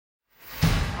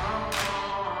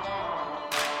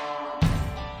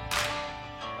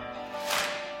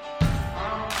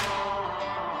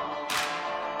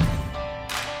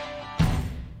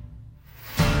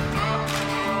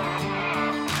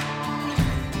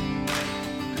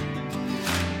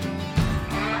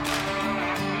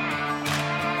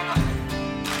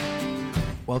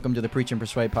Welcome to the Preach and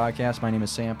Persuade podcast. My name is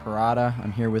Sam Parada.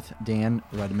 I'm here with Dan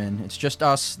Rudman. It's just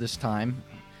us this time.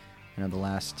 You know,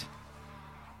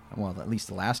 at least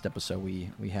the last episode,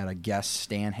 we had a guest,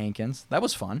 Stan Hankins. That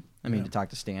was fun. To talk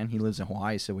to Stan. He lives in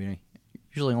Hawaii, so we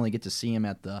usually only get to see him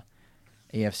at the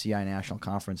AFCI National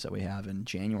Conference that we have in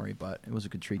January, but it was a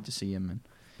good treat to see him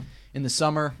in the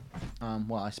summer.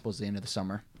 I suppose the end of the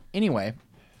summer. Anyway,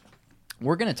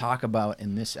 we're going to talk about,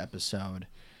 in this episode,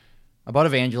 about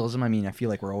evangelism. I feel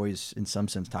like we're always, in some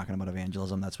sense, talking about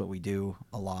evangelism. That's what we do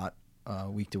a lot,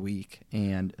 week to week,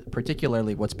 and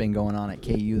particularly what's been going on at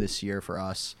KU this year for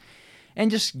us,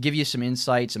 and just give you some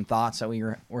insights, some thoughts that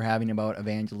we're having about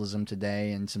evangelism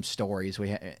today, and some stories.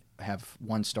 We have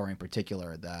one story in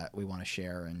particular that we want to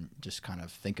share and just kind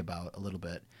of think about a little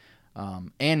bit.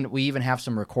 And we even have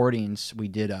some recordings. We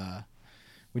did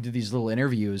these little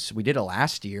interviews. We did it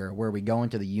last year where we go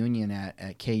into the union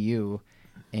at KU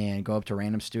and go up to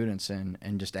random students and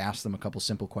just ask them a couple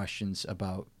simple questions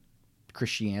about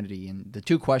Christianity. And the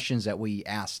two questions that we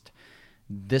asked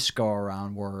this go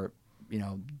around were,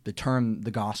 the term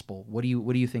the gospel. What do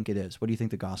you think it is? What do you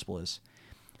think the gospel is?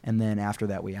 And then after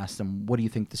that, we asked them, what do you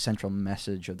think the central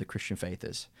message of the Christian faith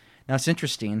is? Now, it's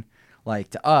interesting.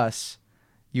 Like, to us,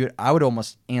 I would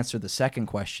almost answer the second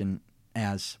question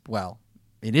as, well,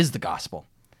 it is the gospel.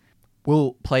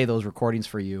 We'll play those recordings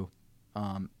for you.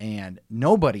 And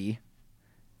nobody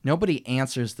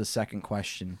answers the second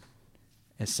question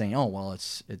as saying, "Oh, well,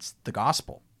 it's the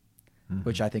gospel,"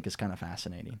 which I think is kind of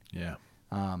fascinating. Yeah.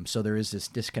 So there is this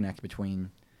disconnect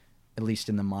between, at least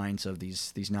in the minds of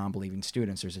these non-believing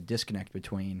students, there's a disconnect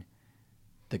between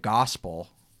the gospel,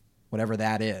 whatever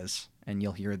that is, and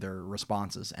you'll hear their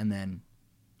responses, and then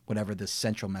whatever the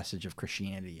central message of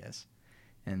Christianity is,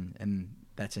 and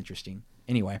that's interesting.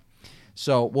 Anyway.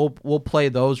 So we'll play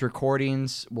those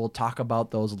recordings. We'll talk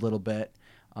about those a little bit,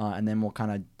 and then we'll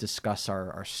kind of discuss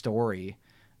our story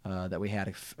that we had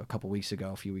a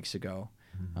few weeks ago.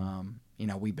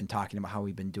 Mm-hmm. We've been talking about how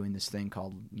we've been doing this thing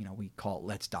called, we call it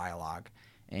Let's Dialogue,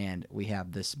 and we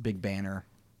have this big banner.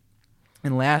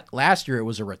 And last year it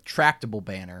was a retractable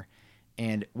banner,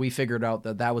 and we figured out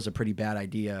that was a pretty bad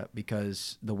idea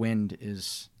because the wind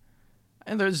is,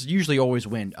 and there's usually always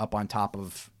wind up on top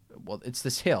of. Well, it's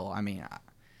this hill.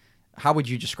 How would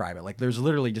you describe it? Like, there's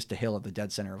literally just a hill at the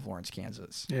dead center of Lawrence,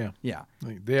 Kansas. Yeah. Yeah.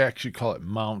 They actually call it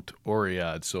Mount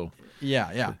Oread, so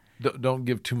yeah. Don't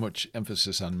give too much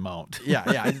emphasis on Mount.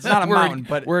 Yeah. It's not a mountain,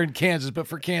 but we're in Kansas. But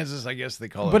for Kansas, I guess they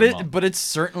call it a mountain. But it's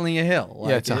certainly a hill.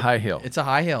 It's a high hill. It's a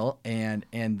high hill, and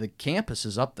the campus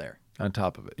is up there on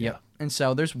top of it. Yeah. And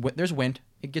so there's wind.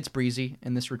 It gets breezy,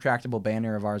 and this retractable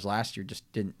banner of ours last year just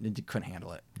couldn't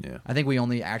handle it. Yeah. I think we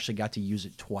only actually got to use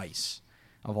it twice.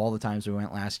 Of all the times we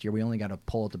went last year, we only got to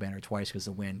pull at the banner twice because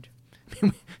of the wind.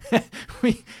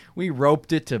 We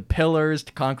roped it to pillars,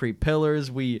 to concrete pillars.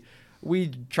 We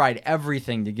tried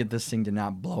everything to get this thing to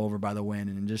not blow over by the wind,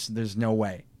 and there's no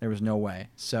way. There was no way.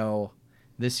 So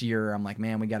this year, I'm like,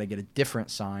 man, we got to get a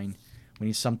different sign. We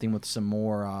need something with some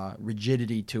more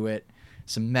rigidity to it.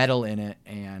 Some metal in it,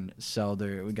 and so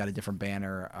we got a different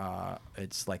banner.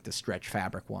 It's like the stretch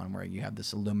fabric one where you have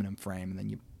this aluminum frame, and then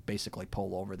you basically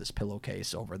pull over this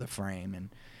pillowcase over the frame,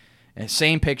 and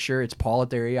same picture. It's Paul at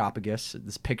the Areopagus.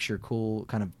 This picture, cool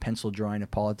kind of pencil drawing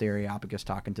of Paul at the Areopagus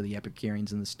talking to the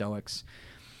Epicureans and the Stoics,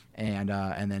 and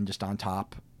then just on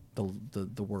top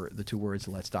the two words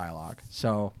 "Let's Dialogue."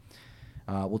 So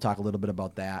we'll talk a little bit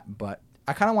about that, but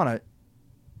I kind of want to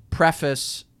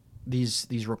preface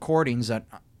these recordings that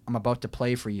I'm about to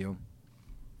play for you,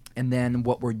 and then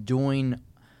what we're doing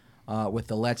with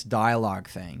the Let's Dialogue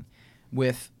thing.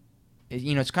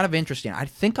 It's kind of interesting. I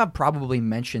think I've probably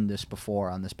mentioned this before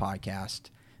on this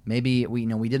podcast. Maybe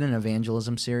we did an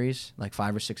evangelism series, like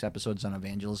 5 or 6 episodes on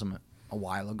evangelism a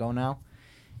while ago now,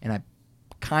 and I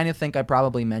kind of think I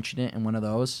probably mentioned it in one of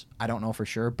those. I don't know for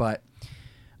sure, but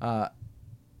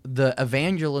the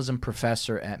evangelism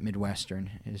professor at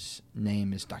Midwestern, his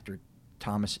name is Dr.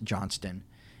 Thomas Johnston,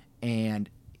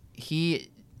 and he's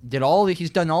done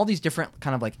all these different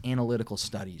kind of like analytical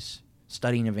studies,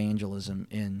 studying evangelism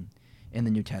in the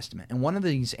New Testament. And one of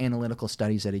these analytical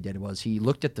studies that he did was he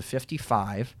looked at the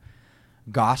 55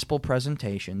 gospel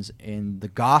presentations in the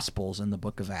Gospels in the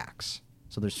book of Acts.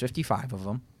 So there's 55 of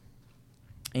them.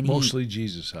 And mostly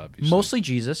Jesus, obviously. Mostly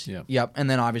Jesus. Yeah. Yep. And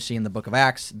then obviously in the book of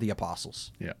Acts, the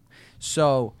apostles. Yeah.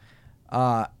 So,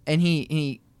 and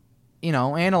he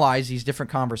analyzed these different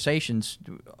conversations,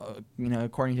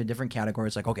 according to different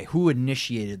categories. Like, okay, who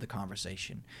initiated the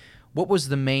conversation? What was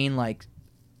the main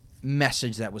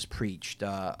message that was preached?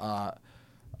 Was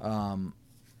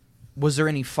there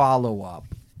any follow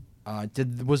up?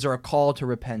 Was there a call to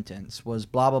repentance? Was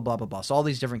blah, blah, blah, blah, blah. So all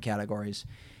these different categories.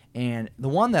 And the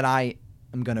one that I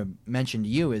am going to mention to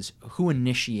you is who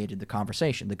initiated the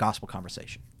conversation, the gospel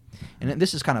conversation. And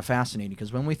this is kind of fascinating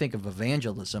because when we think of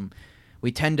evangelism,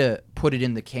 we tend to put it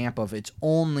in the camp of it's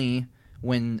only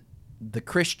when the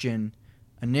Christian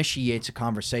initiates a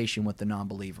conversation with the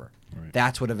non-believer. Right.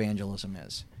 That's what evangelism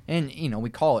is. And, we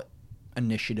call it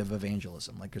initiative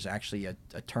evangelism. Like there's actually a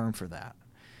term for that.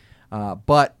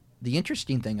 But the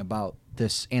interesting thing about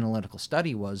this analytical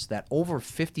study was that over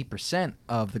 50%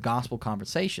 of the gospel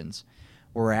conversations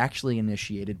were actually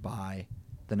initiated by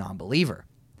the non-believer.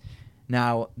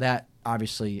 Now, that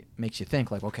obviously makes you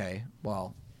think like, okay,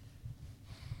 well,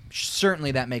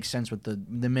 certainly that makes sense with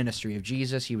the ministry of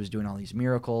Jesus. He was doing all these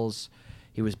miracles.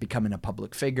 He was becoming a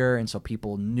public figure, and so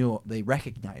people knew, they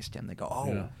recognized him. They go,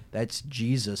 oh, that's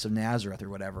Jesus of Nazareth or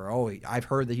whatever. Oh, I've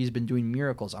heard that he's been doing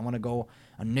miracles. I want to go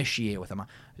initiate with him,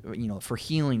 for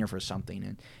healing or for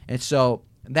something. And so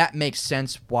that makes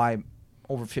sense why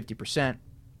over 50%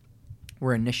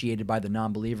 were initiated by the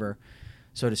non-believer,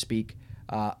 so to speak.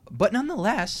 But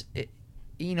nonetheless, it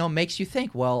makes you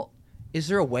think, well, is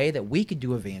there a way that we could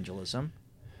do evangelism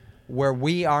where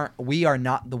we are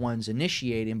not the ones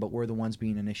initiating, but we're the ones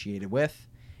being initiated with?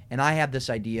 And I had this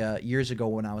idea years ago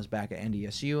when I was back at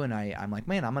NDSU, and I'm like,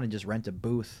 man, I'm going to just rent a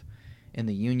booth in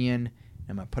the Union, and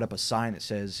I'm going to put up a sign that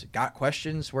says, got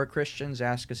questions? We're Christians.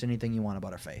 Ask us anything you want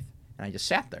about our faith. And I just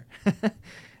sat there.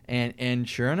 and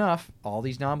sure enough, all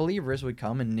these non-believers would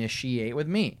come initiate with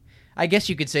me. I guess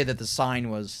you could say that the sign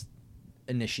was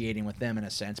initiating with them in a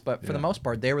sense, but for the most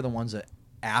part, they were the ones that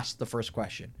asked the first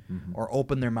question or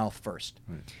opened their mouth first.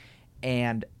 Right.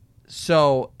 And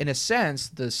so, in a sense,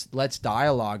 this Let's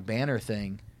Dialogue banner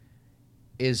thing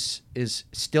is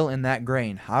still in that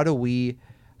grain. How do we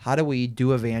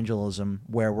do evangelism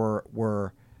where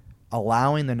we're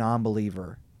allowing the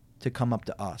non-believer to come up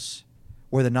to us,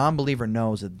 where the non-believer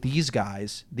knows that these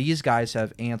guys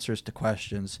have answers to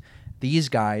questions. These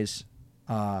guys,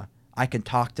 I can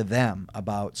talk to them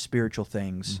about spiritual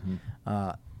things.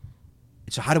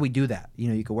 So how do we do that?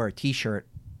 You could wear a T-shirt,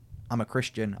 I'm a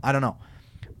Christian. I don't know.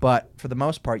 But for the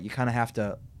most part, you kind of have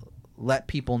to let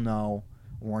people know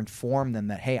or inform them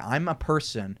that, hey, I'm a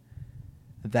person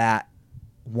that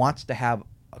wants to have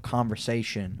a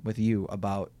conversation with you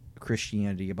about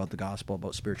Christianity, about the gospel,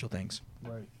 about spiritual things.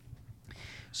 Right.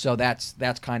 So that's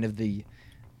kind of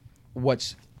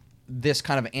what's this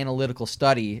kind of analytical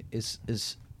study is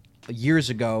years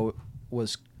ago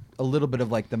was a little bit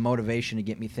of like the motivation to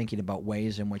get me thinking about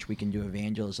ways in which we can do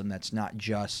evangelism that's not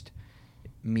just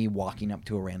me walking up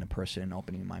to a random person and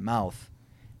opening my mouth,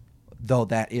 though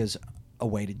that is a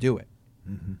way to do it.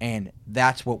 And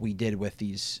that's what we did with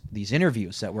these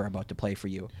interviews that we're about to play for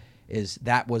you. Is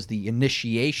that was the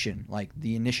initiation, like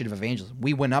the initiative of evangelism.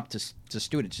 We went up to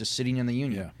students just sitting in the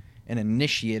Union and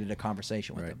initiated a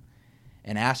conversation with them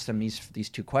and asked them these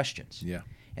two questions. Yeah.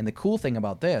 And the cool thing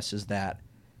about this is that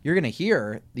you're going to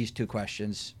hear these two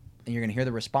questions and you're going to hear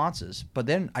the responses, but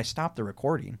then I stopped the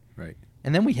recording. Right.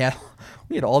 And then we had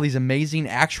all these amazing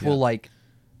actual like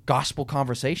gospel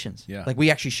conversations. Yeah. Like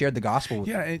we actually shared the gospel with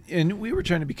them. And we were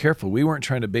trying to be careful. We weren't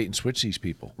trying to bait and switch these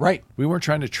people. Right. We weren't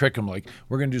trying to trick them like,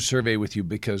 we're going to do a survey with you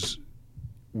because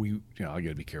I got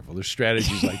to be careful. There's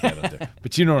strategies like that out there.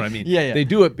 But you know what I mean? Yeah. They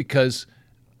do it because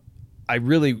I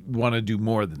really want to do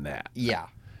more than that. Yeah.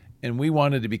 And we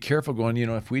wanted to be careful going,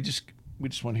 if we just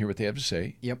want to hear what they have to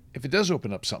say. Yep. If it does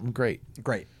open up something, great.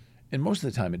 Great. And most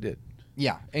of the time it did.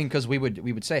 Yeah. And because we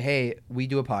would say, hey, we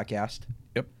do a podcast.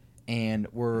 Yep. And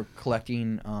we're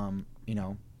collecting,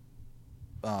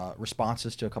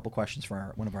 responses to a couple questions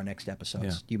for one of our next episodes.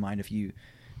 Yeah. Do you mind if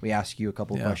we ask you a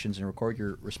couple of questions and record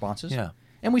your responses? Yeah.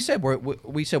 And we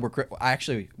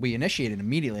initiated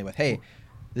immediately with, hey,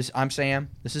 I'm Sam.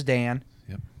 This is Dan.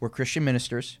 Yep. We're Christian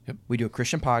ministers. Yep. We do a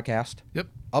Christian podcast. Yep.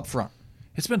 Up front.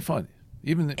 It's been fun.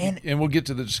 And we'll get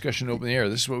to the discussion open the air.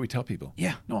 This is what we tell people.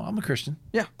 Yeah. No, I'm a Christian.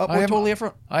 Yeah. We're totally up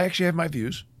front. I actually have my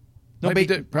views. No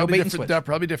bait and switch.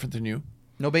 Probably different than you.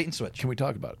 No bait and switch. Can we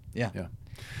talk about it? Yeah. Yeah.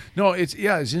 No, it's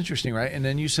interesting, right? And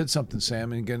then you said something,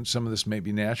 Sam, and again, some of this may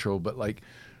be natural, but like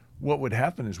what would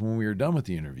happen is when we were done with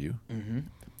the interview,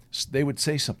 they would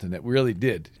say something that really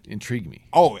did intrigue me.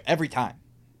 Oh, every time.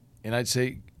 And I'd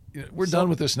say, we're done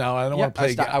with this now. I don't want to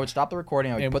play. I would stop the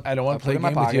recording. I don't want to play a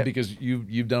game with you because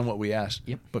you've done what we asked.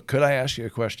 Yep. But could I ask you a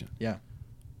question? Yeah.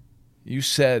 You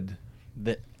said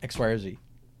that X, Y, or Z.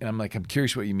 And I'm like, I'm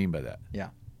curious what you mean by that. Yeah.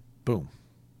 Boom.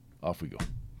 Off we go.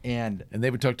 And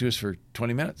they would talk to us for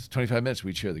 20 minutes, 25 minutes.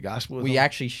 We'd share the gospel with them. We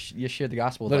actually shared the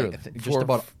gospel with literally. just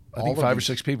about I think 5 or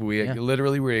 6 people. We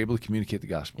literally were able to communicate the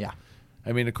gospel. Yeah.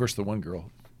 I mean, of course, the one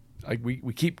girl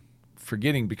we keep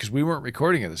forgetting because we weren't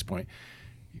recording at this point.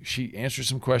 She answered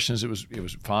some questions. It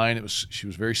was fine. She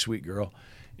was a very sweet girl,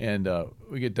 and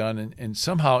we get done, and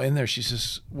somehow in there she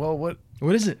says, "Well,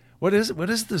 what is it? What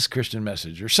is this Christian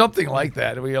message or something like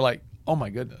that?" And we are like, "Oh my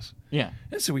goodness!" Yeah.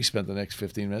 And so we spent the next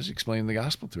 15 minutes explaining the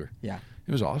gospel to her. Yeah.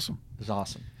 It was awesome. It was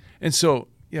awesome. And so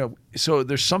so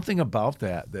there's something about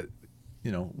that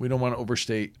we don't want to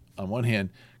overstate on one hand,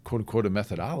 quote unquote, a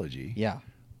methodology. Yeah.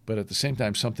 But at the same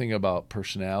time, something about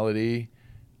personality.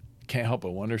 Can't help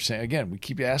but wonder, saying again, we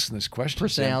keep asking this question.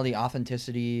 Personality,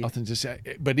 authenticity.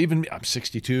 But even I'm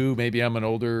 62, maybe I'm an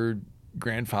older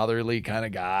grandfatherly kind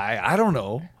of guy. I don't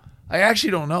know. I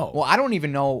actually don't know. Well, I don't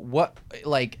even know what,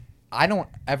 I don't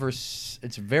ever,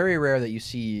 it's very rare that you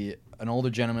see an older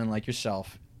gentleman like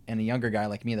yourself and a younger guy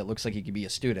like me that looks like he could be a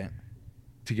student.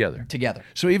 Together.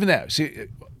 So even that, see,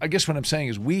 I guess what I'm saying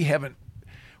is we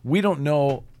don't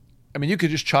know. I mean, you could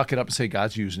just chalk it up and say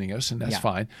God's using us, and that's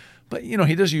fine. But,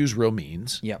 he does use real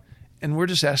means. Yep. And we're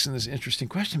just asking this interesting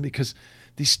question because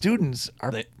these students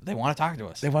they want to talk to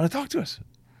us. They want to talk to us.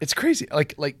 It's crazy.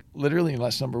 Like literally in the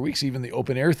last number of weeks, even the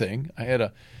open air thing, I had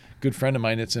a good friend of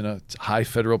mine that's in a high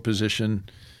federal position.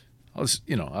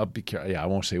 I'll be careful. Yeah, I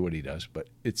won't say what he does, but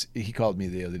he called me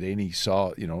the other day and he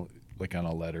saw, like on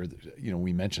a letter,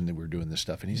 we mentioned that we were doing this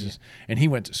stuff, and he says, and he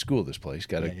went to school this place,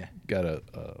 got a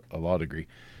law degree,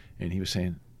 and he was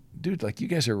saying, dude, like you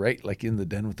guys are right, like in the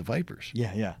den with the vipers.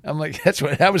 Yeah, yeah. I'm like,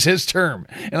 that was his term,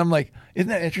 and I'm like, isn't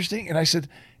that interesting? And I said,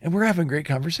 and we're having great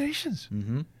conversations.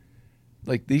 Mm-hmm.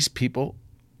 Like these people,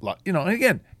 and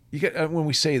again, when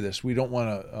we say this, we don't want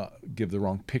to give the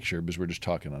wrong picture because we're just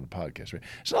talking on a podcast, right?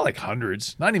 It's not like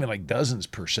hundreds, not even like dozens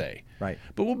per se. Right.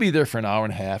 But we'll be there for an hour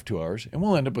and a half, 2 hours, and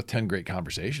we'll end up with 10 great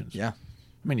conversations. Yeah.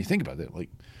 I mean, you think about that.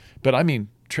 But I mean,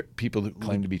 people that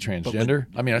claim to be transgender.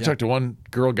 I talked to one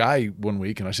girl guy one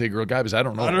week, and I say girl guy because I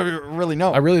don't know. I don't really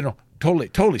know. I really don't.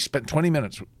 Totally spent 20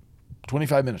 minutes,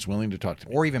 25 minutes willing to talk to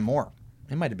me. Or even more.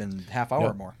 It might have been half hour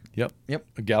or more. Yep.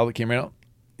 A gal that came out,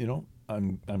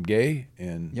 I'm gay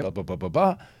and blah, blah, blah, blah,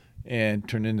 blah, and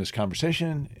turned into this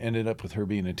conversation, ended up with her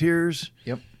being in tears.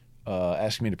 Yep.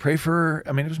 Asking me to pray for her.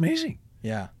 I mean, it was amazing.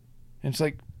 Yeah. And it's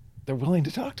like they're willing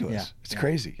to talk to us. Yeah. It's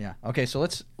crazy. Yeah. Okay, so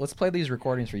let's play these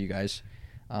recordings for you guys.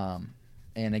 And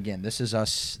again, this is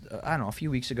us, I don't know, a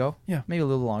few weeks ago. Yeah. Maybe a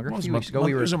little longer. Well, a few weeks ago.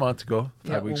 It was a month ago.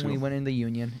 5 weeks when ago. we went in the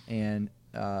union. And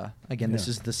again, this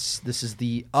is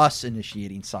the us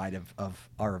initiating side of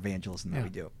our evangelism that we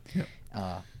do.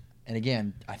 Yeah. And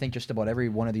again, I think just about every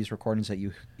one of these recordings that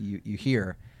you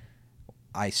hear,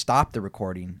 I stopped the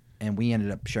recording and we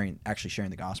ended up sharing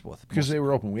the gospel with them. Because they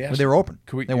were open. We asked. They were open.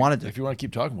 They wanted to. If you want to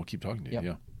keep talking, we'll keep talking to you. Yep.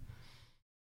 Yeah.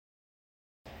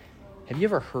 Have you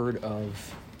ever heard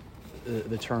of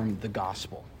the term the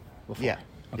gospel before? Yeah.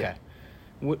 Okay. Yeah.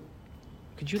 What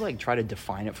could you try to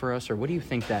define it for us, or what do you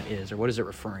think that is, or what is it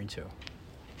referring to?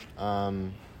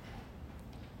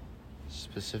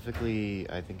 Specifically,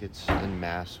 I think it's in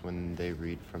Mass when they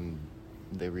read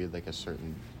like a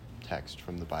certain text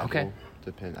from the Bible. Okay.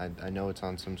 I know it's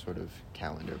on some sort of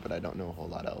calendar, but I don't know a whole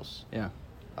lot else. Yeah.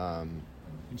 When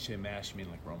you say Mass, you mean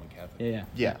like Roman Catholic? Yeah.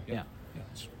 Yeah.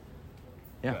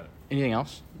 Yeah. Anything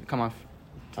else come off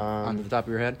onto the top of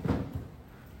your head?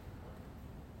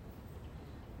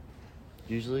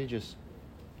 Usually just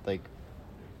like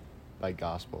by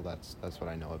gospel. That's what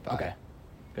I know about. Okay.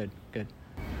 Good.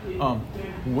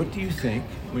 What do you think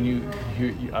when you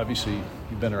hear? Obviously,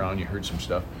 you've been around. You heard some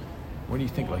stuff. What do you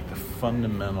think the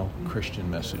fundamental Christian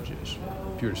message is?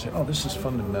 If you were to say, "Oh, this is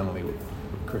fundamentally what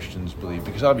Christians believe,"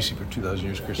 because obviously for 2,000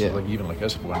 years, Christians even like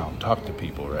us went out and talked to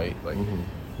people, right?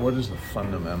 What is the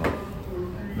fundamental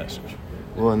message?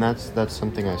 Well, and that's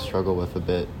something I struggle with a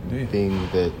bit, Yeah. being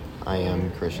that I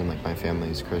am Christian, like my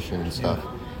family's Christian and stuff,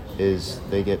 is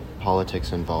they get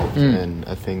politics involved in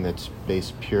a thing that's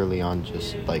based purely on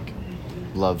just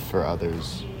love for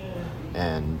others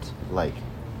and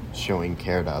showing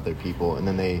care to other people, and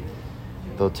then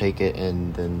they'll take it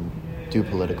and then do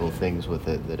political things with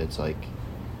it that it's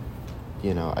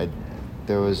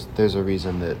there's a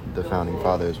reason that the founding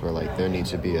fathers were there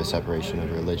needs to be a separation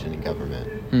of religion and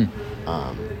government.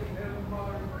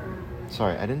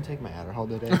 Sorry, I didn't take my Adderall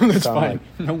today. That's so fine.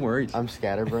 No worries. I'm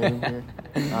scatterbrained here.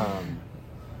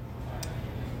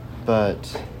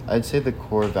 But I'd say the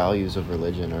core values of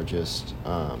religion are just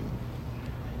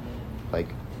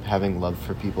having love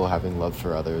for people, having love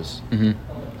for others.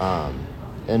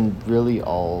 And really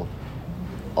all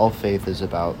faith is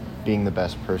about being the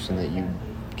best person that you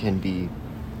can be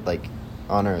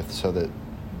on earth so that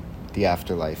the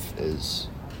afterlife is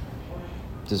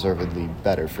deservedly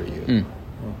better for you. It's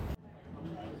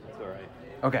all right.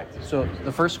 Okay, so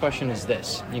the first question is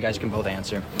this. You guys can both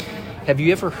answer. Have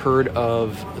you ever heard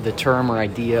of the term or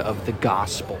idea of the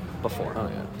gospel before?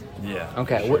 Oh, yeah. Yeah.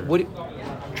 Okay, what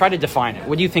try to define it.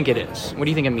 What do you think it is? What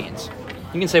do you think it means?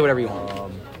 You can say whatever you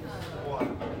want.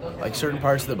 Like certain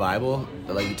parts of the Bible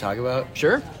that like you talk about.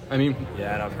 Sure. I mean,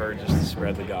 Yeah, and I've heard just to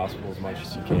spread the gospel as much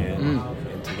as you can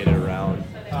and to get it around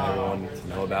to everyone to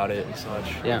know about it and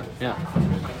such. yeah.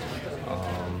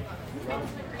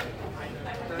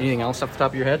 Anything else off the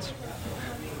top of your heads?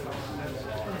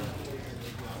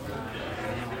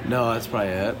 No, that's probably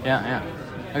it. Yeah.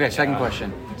 Okay, second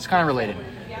question. It's kind of related.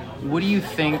 What do you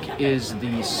think is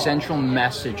the central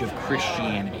message of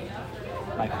Christianity?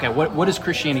 Like, okay, what is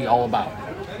Christianity all about?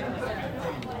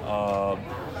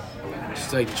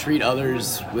 Just like treat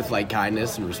others with like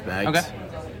kindness and respect. Okay.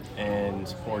 And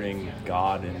supporting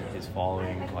God and his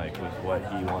following, like with what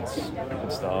he wants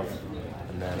and stuff.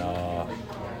 And then,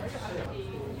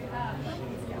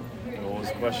 what was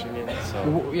the question again?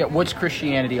 So, Yeah, what's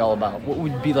Christianity all about? What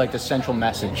would be like the central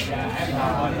message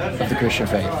of the Christian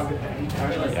faith?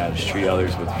 yeah, just treat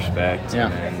others with respect. Yeah.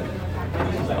 And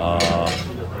then,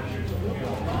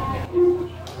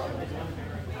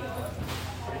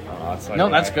 it's like No,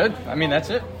 that's good. I mean, that's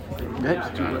it.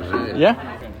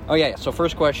 Yeah? Oh, yeah. So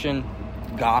first question,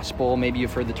 gospel. Maybe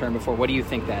you've heard the term before. What do you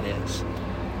think that is?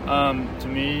 To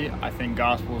me, I think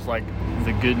gospel is like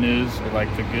the good news, or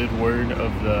like the good word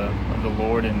of the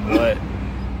Lord and what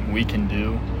we can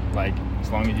do. Like as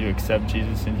long as you accept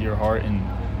Jesus into your heart and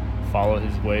follow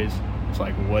His ways, it's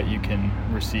like what you can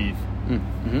receive.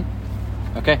 Mm-hmm.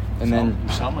 Okay, and then You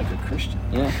sound like a Christian.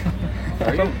 yeah.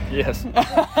 Are you? Yes.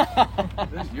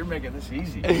 You're making this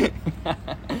easy.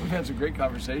 We've had some great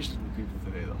conversations with people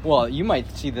today, though. Well, you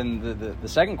might see then the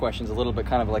second question is a little bit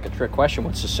kind of like a trick question.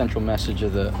 What's the central message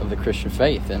of the Christian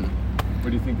faith? And What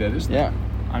do you think that is? yeah,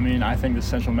 I mean, I think the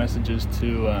central message is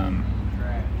to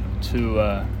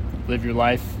live your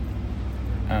life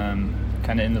kind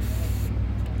of in the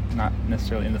not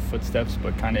necessarily in the footsteps,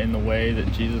 but kind of in the way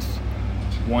that Jesus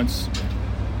wants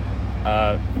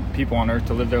people on earth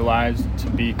to live their lives, to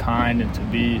be kind and to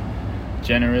be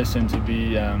generous and to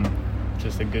be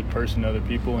just a good person to other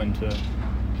people and to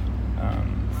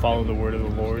follow the word of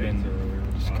the Lord and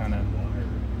just kind of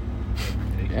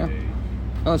yeah.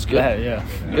 Oh, that's good. yeah.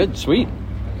 Good, sweet.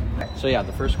 So yeah,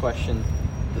 the first question,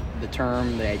 the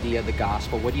term, the idea, the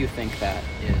gospel. What do you think that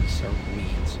is or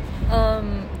means?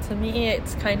 To me,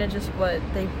 it's kind of just what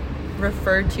they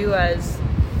refer to as,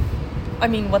 I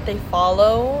mean, what they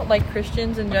follow, like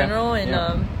Christians in general. And,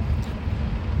 yeah.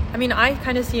 I mean, I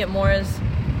kind of see it more as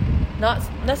not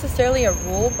necessarily a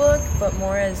rule book, but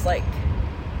more as like,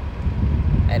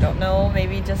 I don't know,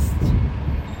 maybe just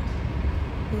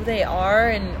who they are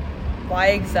and why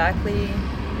exactly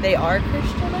they are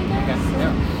Christian, I guess. Okay.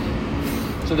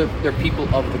 Yeah. So they're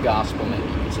people of the gospel, maybe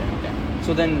you could say. Okay.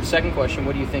 So then, the second question: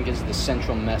 what do you think is the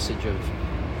central message of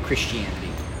Christianity?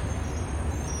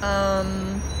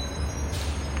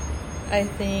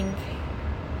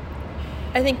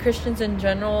 I think Christians in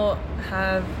general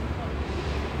have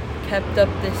kept up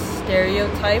this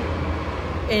stereotype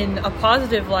in a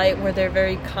positive light, where they're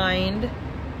very kind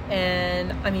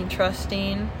and, I mean,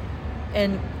 trusting,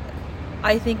 and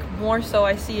I think more so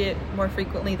I see it more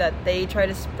frequently that they try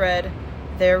to spread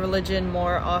their religion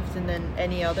more often than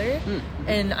any other.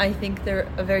 And I think they're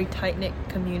a very tight-knit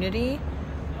community,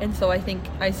 and so I think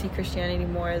I see Christianity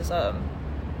more as I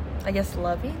guess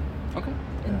loving Okay.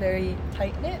 and very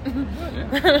tight-knit.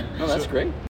 No, that's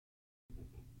great.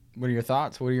 What are your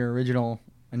thoughts? What are your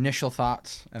initial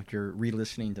thoughts after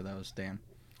re-listening to those, Dan?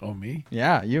 Oh, me?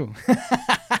 Yeah, you.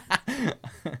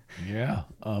 Yeah.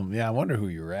 Yeah, I wonder who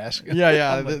you were asking.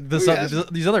 Yeah. Who you asking?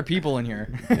 These other people in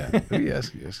here. Yeah. Who you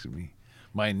asking me?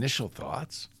 My initial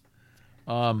thoughts?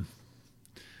 Yeah,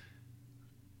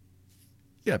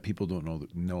 people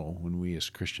don't know when we as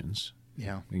Christians,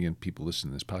 Yeah. again, people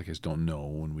listening to this podcast don't know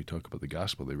when we talk about the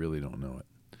gospel. They really don't know it.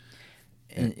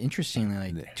 And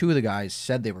interestingly, like, two of the guys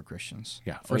said they were Christians.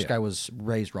 Yeah. First guy was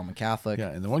raised Roman Catholic. Yeah,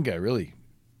 and the one guy really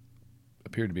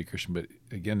appeared to be a Christian, but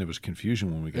again, there was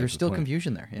confusion when we got There's to the still point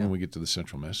confusion there. Yeah. when we get to the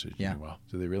central message. Yeah. Well,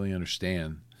 do they really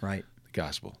understand Right. the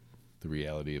gospel, the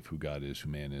reality of who God is,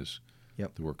 who man is,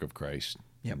 Yep. the work of Christ,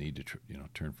 Yep. the need to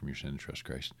turn from your sin and trust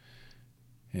Christ.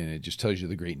 And it just tells you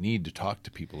the great need to talk to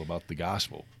people about the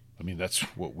gospel. I mean, that's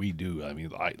what we do. I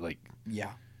mean,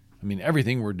 Yeah.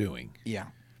 everything we're doing Yeah.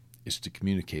 is to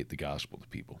communicate the gospel to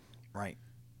people. Right.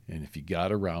 And if you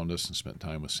got around us and spent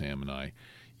time with Sam and I,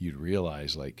 you'd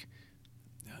realize, like,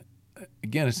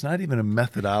 again, it's not even a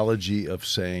methodology of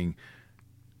saying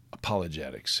a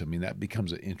apologetics. I mean, that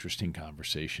becomes an interesting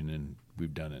conversation, and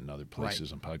we've done it in other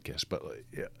places on podcasts. But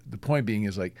the point being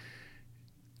is like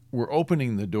we're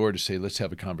opening the door to say, let's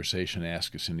have a conversation,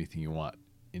 ask us anything you want,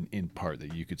 in part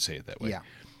that you could say it that way. Yeah.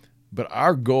 But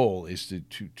our goal is to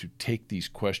take these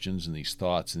questions and these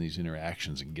thoughts and these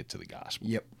interactions and get to the gospel.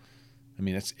 Yep. I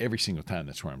mean, that's every single time.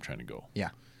 That's where I'm trying to go. Yeah.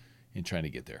 In trying to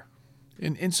get there.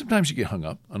 And sometimes you get hung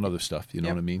up on other stuff, you know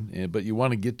what I mean? But you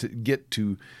want to get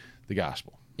to the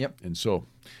gospel. Yep. And so,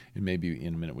 and maybe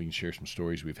in a minute we can share some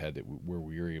stories we've had where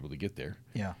we were able to get there.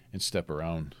 Yeah. And step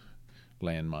around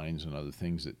landmines and other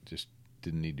things that just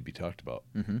didn't need to be talked about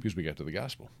because we got to the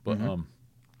gospel. But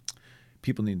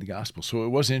people need the gospel. So it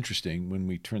was interesting when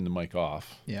we turned the mic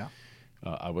off. Yeah.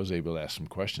 I was able to ask some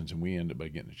questions, and we ended up by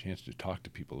getting a chance to talk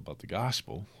to people about the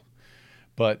gospel.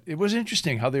 But it was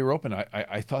interesting how they were open.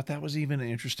 I thought that was even an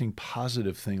interesting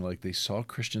positive thing. Like they saw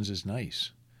Christians as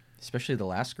nice. Especially the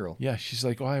last girl. Yeah, she's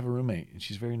like, oh, I have a roommate, and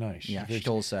she's very nice. Yeah, she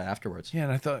told us that afterwards. Yeah,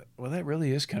 and I thought, well, that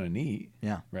really is kind of neat.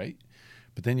 Yeah. Right?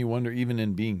 But then you wonder, even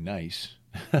in being nice.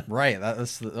 Right. That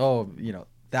was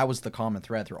that was the common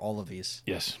thread through all of these.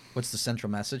 Yes. What's the central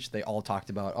message? They all talked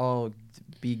about,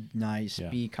 be nice,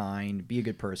 be kind, be a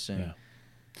good person. Yeah.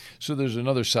 So there's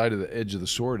another side of the edge of the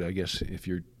sword, I guess, if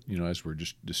you're, as we're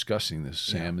just discussing this,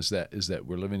 Sam, is that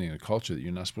we're living in a culture that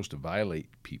you're not supposed to violate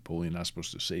people. You're not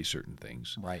supposed to say certain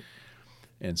things. Right.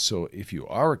 And so if you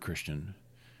are a Christian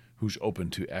who's open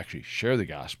to actually share the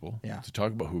gospel, to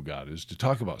talk about who God is, to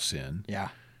talk about sin,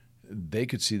 they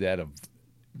could see that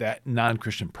that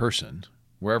non-Christian person,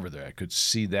 wherever they're at, could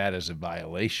see that as a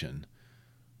violation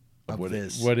of what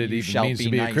it even means to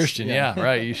be a Christian. Yeah,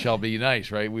 right. You shall be nice,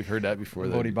 right? We've heard that before.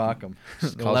 Vodi Bacchum.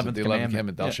 The 11th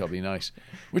commandment, thou shalt be nice,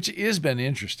 which has been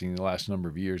interesting the last number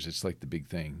of years. It's like the big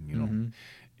thing,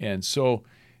 And so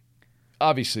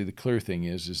obviously the clear thing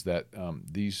is that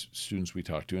these students we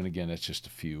talked to, and again, that's just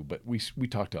a few, but we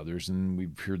talked to others, and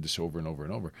we've heard this over and over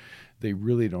and over. They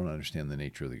really don't understand the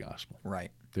nature of the gospel.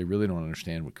 Right. They really don't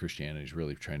understand what Christianity is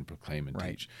really trying to proclaim and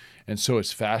teach. And so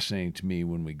it's fascinating to me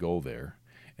when we go there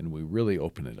and we really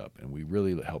open it up and we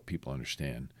really help people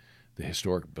understand the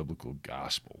historic biblical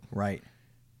gospel. Right.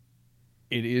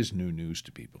 It is new news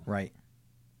to people. Right.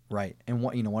 Right. And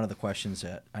one of the questions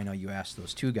that I know you asked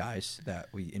those two guys that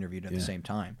we interviewed at the same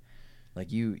time,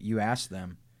 like you asked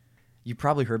them, you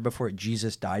probably heard before,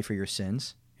 Jesus died for your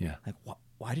sins. Yeah. Like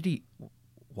why did he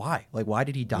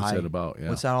die? What's that about? Yeah.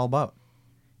 What's that all about?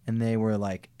 And they were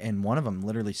like, and one of them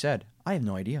literally said, I have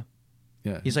no idea.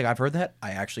 Yeah. He's like, I've heard that.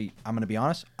 I'm going to be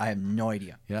honest, I have no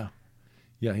idea. Yeah.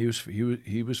 Yeah, he was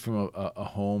from a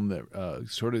home that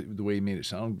sort of the way he made it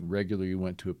sound, regularly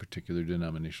went to a particular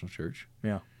denominational church.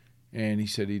 Yeah. And he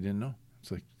said he didn't know.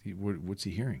 It's like, what's he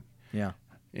hearing? Yeah.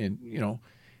 And,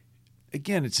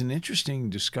 again, it's an interesting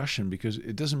discussion because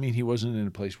it doesn't mean he wasn't in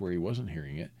a place where he wasn't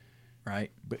hearing it.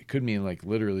 Right. But it could mean, like,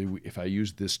 literally, if I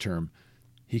used this term,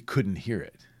 he couldn't hear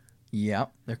it. Yeah,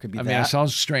 there could be that. I mean, it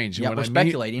sounds strange. Yeah, we're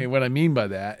speculating. What I mean by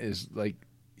that is, like,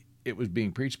 it was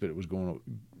being preached, but it was going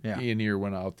in ear,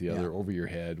 went out the other, over your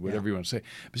head, whatever you want to say.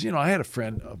 But, I had a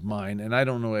friend of mine, and I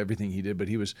don't know everything he did, but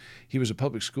he was a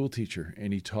public school teacher,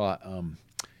 and he taught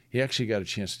he actually got a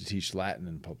chance to teach Latin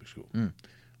in public school.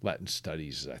 Latin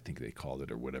studies, I think they called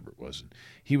it, or whatever it was. And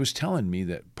he was telling me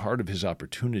that part of his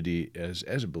opportunity as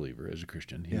a believer, as a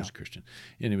Christian, he was a Christian,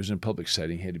 and he was in a public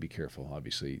setting. He had to be careful,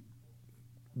 obviously,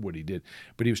 what he did.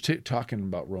 But he was talking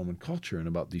about Roman culture and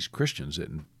about these Christians that,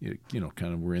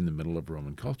 kind of were in the middle of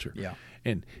Roman culture. Yeah.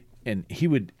 And he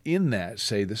would, in that,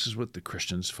 say this is what the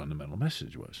Christian's fundamental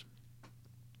message was.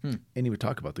 And he would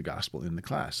talk about the gospel in the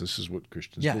class. This is what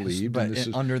Christians believe. But and this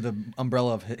is under the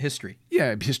umbrella of history.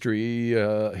 Yeah, history.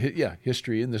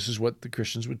 History, and this is what the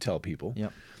Christians would tell people.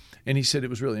 Yep. And he said it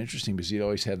was really interesting because he'd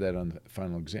always have that on the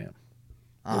final exam.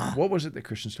 What was it that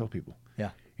Christians told people?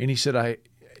 Yeah. And he said,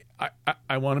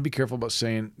 I want to be careful about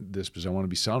saying this because I want to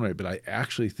be sound right, but I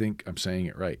actually think I'm saying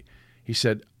it right. He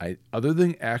said, other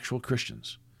than actual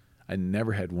Christians, I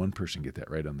never had one person get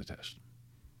that right on the test.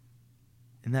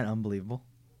 Isn't that unbelievable?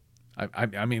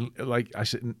 I mean, like I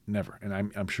said, never, and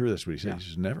I'm sure that's what he said. Yeah. He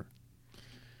says never.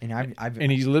 And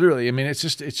and he's literally, I mean, it's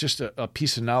just a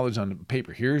piece of knowledge on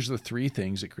paper. Here's the three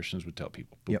things that Christians would tell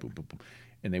people. Boom, boom, boom, boom.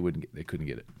 And they couldn't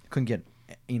get it. Couldn't get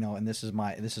it. And this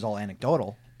is all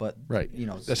anecdotal, but right.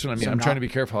 That's what I mean. I'm trying to be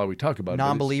careful how we talk about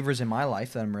non-believers in my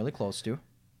life that I'm really close to.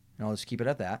 And I'll just keep it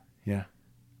at that. Yeah.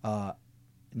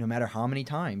 No matter how many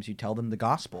times you tell them the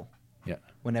gospel,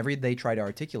 whenever they try to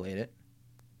articulate it,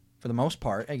 for the most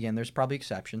part, again, there's probably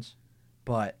exceptions,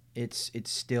 but it's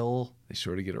still they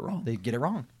sort of get it wrong. They get it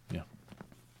wrong. Yeah.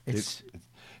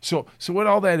 So what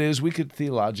all that is, we could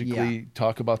theologically Yeah.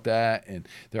 talk about that, and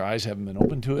their eyes haven't been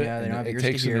open to it. Yeah, they and don't have it ears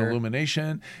to takes an hear.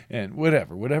 illumination and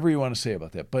whatever you want to say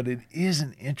about that. But it is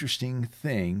an interesting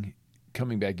thing.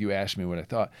 Coming back, you asked me what I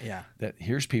thought. Yeah. That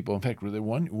here's people. In fact, with the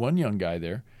one young guy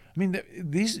there. I mean,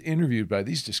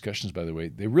 these discussions, by the way,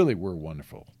 they really were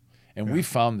wonderful. And we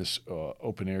found this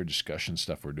open air discussion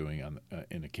stuff we're doing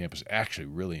in the campus actually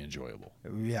really enjoyable.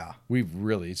 Yeah.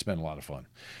 It's been a lot of fun.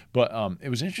 But it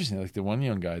was interesting. Like the one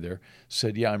young guy there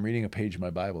said, "Yeah, I'm reading a page of my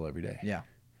Bible every day." Yeah.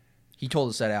 He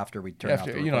told us that after we turned off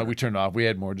the recorder. We turned off. We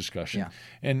had more discussion. Yeah.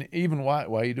 And even why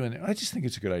are you doing that? I just think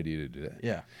it's a good idea to do that.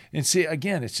 Yeah. And see,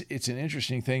 again, it's an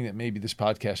interesting thing that maybe this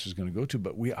podcast is going to go to,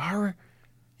 but we are,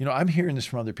 I'm hearing this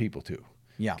from other people too.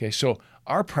 Yeah. Okay. So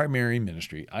our primary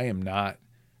ministry, I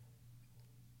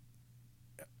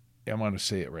want to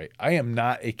say it right. I am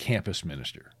not a campus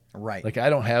minister. Right. Like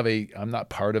I'm not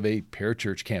part of a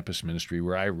parachurch campus ministry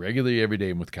where I regularly every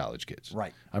day am with college kids.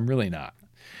 Right. I'm really not.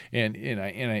 And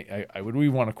I would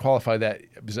want to qualify that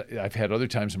because I've had other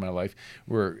times in my life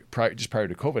where just prior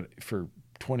to COVID, for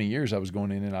 20 years I was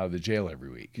going in and out of the jail every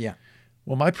week. Yeah.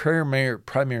 Well, my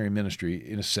primary ministry,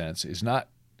 in a sense, is not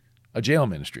a jail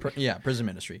ministry. Prison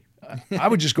ministry. I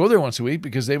would just go there once a week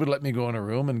because they would let me go in a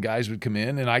room and guys would come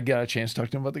in and I got a chance to talk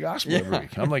to them about the gospel every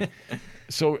week. I'm like,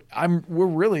 so I'll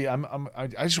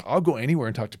go anywhere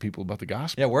and talk to people about the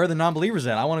gospel. Yeah, where are the non-believers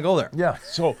at? I want to go there. Yeah.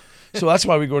 So that's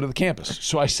why we go to the campus.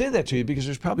 So I say that to you because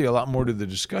there's probably a lot more to the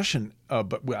discussion.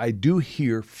 But I do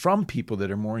hear from people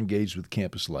that are more engaged with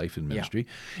campus life and ministry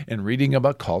and reading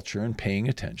about culture and paying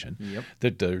attention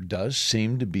that there does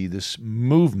seem to be this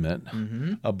movement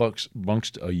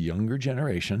amongst a younger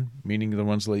generation, meaning the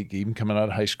ones like even coming out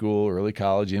of high school, early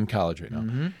college, in college right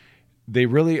now. They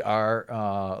really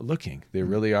are looking. They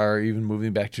really are even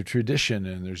moving back to tradition.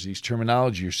 And there's these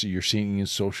terminology you're seeing in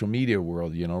social media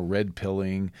world, red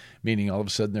pilling, meaning all of a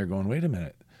sudden they're going, wait a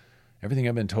minute. Everything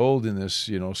I've been told in this,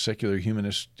 secular,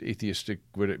 humanist, atheistic,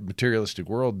 materialistic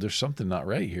world, there's something not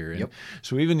right here. And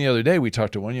so even the other day, we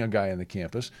talked to one young guy on the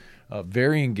campus,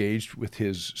 very engaged with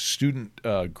his student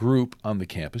group on the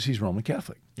campus. He's Roman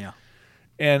Catholic. Yeah.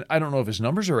 And I don't know if his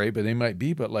numbers are right, but they might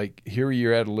be. But like here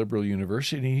you're at a liberal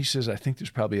university, and he says, I think there's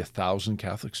probably 1,000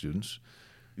 Catholic students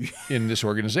in this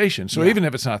organization. So even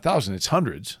if it's not 1,000, it's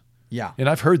hundreds. Yeah. And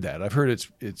I've heard that. I've heard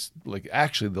it's like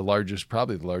actually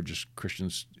probably the largest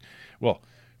Christians,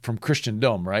 from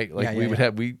Christendom, right? Like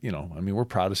we're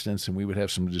Protestants and we would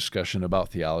have some discussion about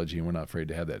theology and we're not afraid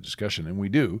to have that discussion. And we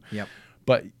do. Yep.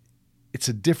 But it's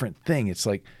a different thing. It's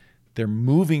like, they're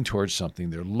moving towards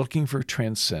something. They're looking for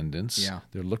transcendence. Yeah.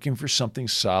 They're looking for something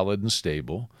solid and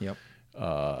stable. Yep.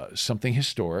 Something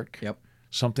historic. Yep.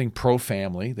 Something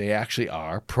pro-family. They actually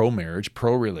are pro-marriage,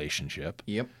 pro-relationship.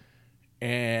 Yep.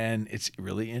 And it's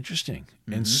really interesting.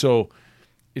 And so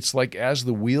it's like as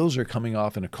the wheels are coming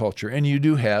off in a culture, and you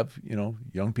do have,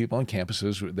 young people on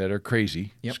campuses that are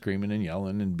crazy, screaming and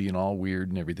yelling and being all weird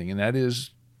and everything. And that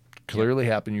is clearly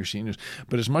happening. You're seeing news.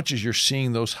 But as much as you're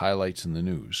seeing those highlights in the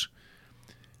news,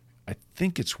 I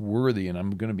think it's worthy, and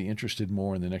I'm going to be interested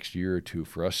more in the next year or two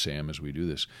for us, Sam, as we do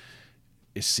this.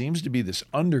 It seems to be this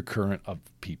undercurrent of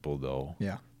people, though,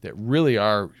 that really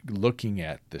are looking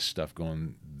at this stuff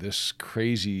going, this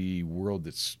crazy world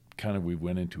that's kind of we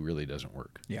went into really doesn't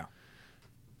work. Yeah.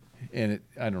 And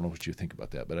I don't know what you think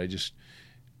about that, but it's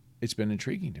been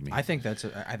intriguing to me. I think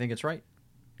it's right.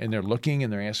 And they're looking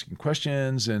and they're asking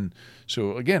questions. And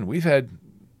so, again, we've had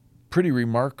pretty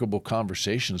remarkable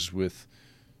conversations with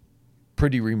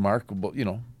pretty remarkable,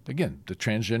 again, the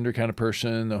transgender kind of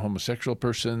person, the homosexual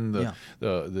person, the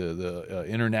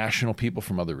international people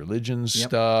from other religions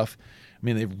stuff. I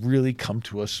mean, they've really come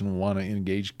to us and want to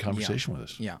engage conversation with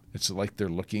us. Yeah. It's like they're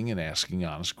looking and asking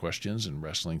honest questions and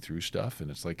wrestling through stuff. And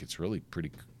it's like it's really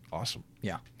pretty awesome.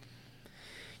 Yeah.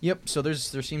 Yep. So there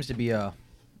seems to be I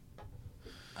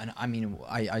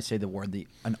say the word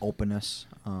an openness.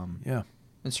 And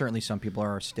certainly some people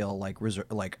are still like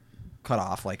cut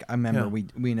off. Like I remember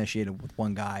we initiated with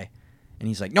one guy, and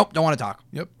he's like, "Nope, don't want to talk."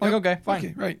 Yep. Like okay, fine.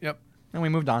 Okay, right. Yep. And we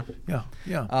moved on. Yeah.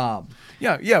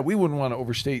 We wouldn't want to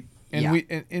overstate. And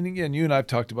and again, you and I've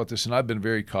talked about this, and I've been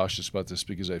very cautious about this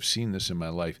because I've seen this in my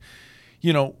life.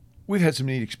 We've had some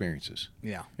neat experiences.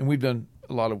 Yeah. And we've done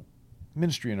a lot of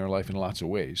ministry in our life in lots of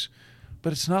ways.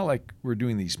 But it's not like we're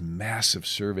doing these massive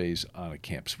surveys on a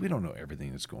campus. We don't know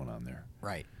everything that's going on there.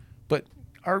 Right. But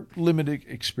our limited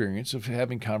experience of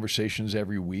having conversations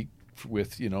every week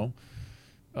with,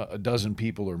 a dozen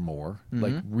people or more,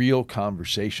 like real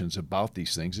conversations about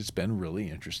these things, it's been really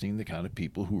interesting, the kind of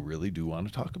people who really do want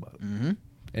to talk about it. Mm-hmm.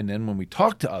 And then when we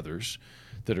talk to others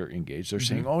that are engaged. They're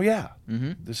saying, "Oh yeah,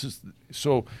 this is."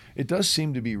 So it does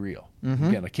seem to be real.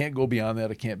 Again, I can't go beyond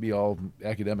that. I can't be all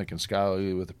academic and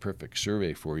scholarly with a perfect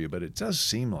survey for you, but it does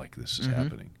seem like this is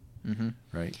happening,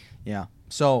 right? Yeah.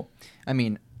 So, I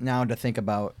mean, now to think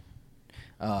about,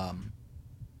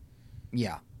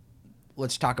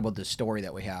 let's talk about this story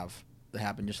that we have that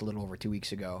happened just a little over 2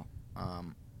 weeks ago.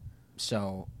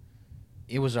 So,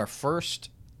 it was our first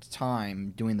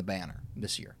time doing the banner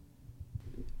this year.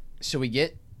 So we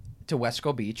get to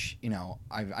Wesco Beach. You know,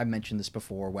 I've mentioned this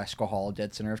before. Wesco Hall,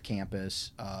 dead center of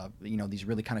campus. You know, these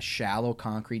really kind of shallow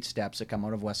concrete steps that come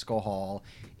out of Wesco Hall.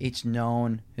 It's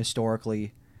known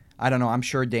historically. I don't know. I'm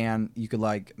sure, Dan, you could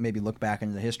like maybe look back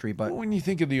into the history, but When you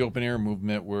think of the open air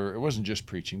movement, where it wasn't just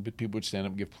preaching, but people would stand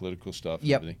up and give political stuff. And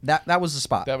yep, everything. that was the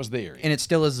spot. That was the area, and it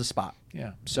still is the spot.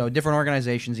 Yeah. So different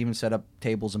organizations even set up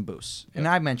tables and booths, and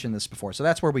I've mentioned this before. So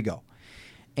that's where we go,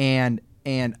 and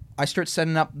I start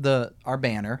setting up our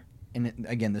banner, and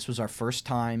again, this was our first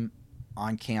time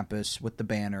on campus with the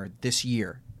banner this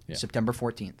year, September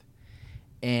 14th,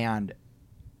 and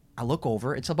I look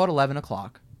over. It's about 11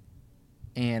 o'clock.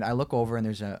 And I look over, and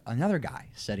there's another guy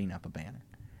setting up a banner.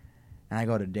 And I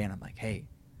go to Dan. I'm like, hey,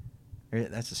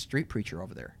 that's a street preacher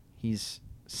over there. He's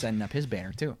setting up his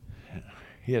banner, too.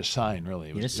 He had a sign,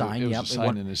 really. He had a sign, It was yep. a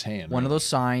sign in his hand. One right? of those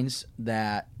signs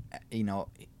that, you know,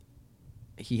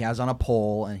 he has on a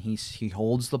pole, and he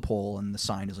holds the pole, and the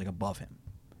sign is, like, above him.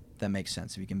 If that makes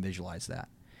sense, if you can visualize that.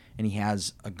 And he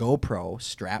has a GoPro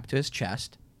strapped to his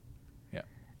chest. Yeah.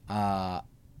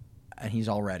 And he's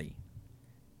all ready.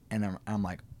 And I'm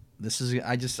like,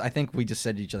 I think we just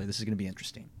said to each other, this is going to be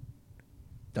interesting.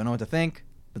 Don't know what to think,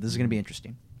 but this is going to be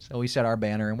interesting. So we set our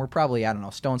banner, and we're probably, I don't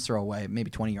know, stone's throw away,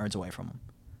 maybe 20 yards away from him.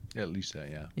 Yeah, at least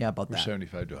that, yeah. Yeah, about We're that.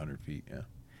 75 to 100 feet, yeah.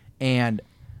 And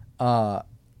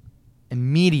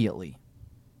immediately,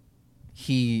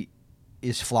 he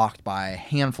is flocked by a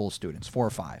handful of students, 4 or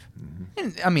 5.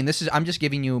 And I mean, I'm just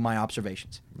giving you my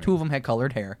observations. Right. 2 of them had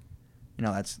colored hair. You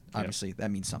know, that's obviously,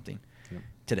 that means something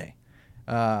today.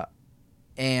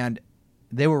 And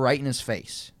they were right in his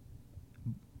face.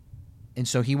 And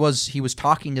so he was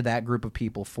talking to that group of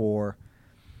people for,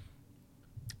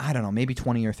 I don't know, maybe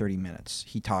 20 or 30 minutes.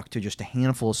 He talked to just a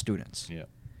handful of students. Yeah.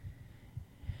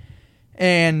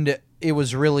 And it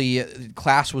was really,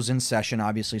 class was in session,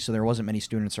 obviously, so there wasn't many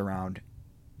students around.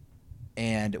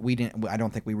 And I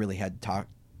don't think we really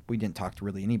we didn't talk to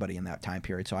really anybody in that time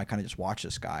period, so I kind of just watched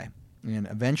this guy. And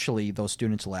eventually those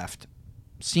students left.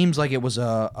 Seems like it was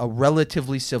a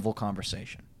relatively civil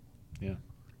conversation. Yeah.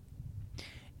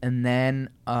 And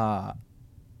then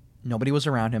nobody was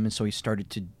around him, and so he started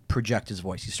to project his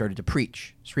voice. He started to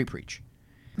preach, street preach.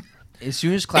 As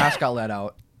soon as class got let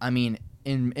out, I mean,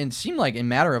 it seemed like in a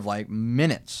matter of like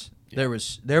minutes, there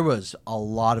was a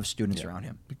lot of students around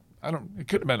him. It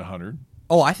could have been 100.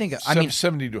 Oh, I think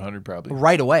 70 to 100 probably.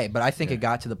 Right away, but I think it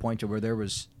got to the point where there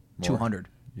was 200.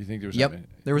 You think there was? Yep.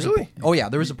 There was really?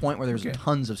 There was a point where there was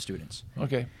tons of students.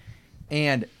 Okay.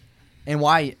 And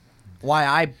why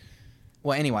I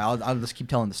well anyway, I'll just keep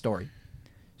telling the story.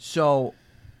 So,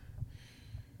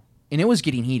 and it was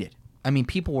getting heated. I mean,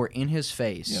 people were in his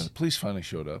face. Yeah, the police finally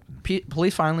showed up.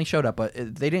 Police finally showed up, but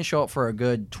they didn't show up for a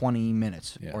good 20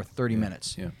 minutes or 30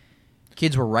 minutes. Yeah.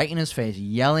 Kids were right in his face,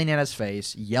 yelling at his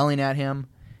face, yelling at him,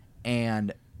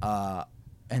 and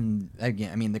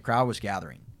again, I mean, the crowd was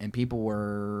gathering. And people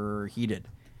were heated,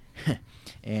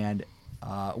 and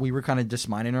we were kind of just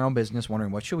minding our own business,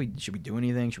 wondering should we do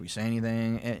anything? Should we say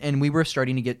anything? And we were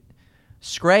starting to get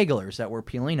scragglers that were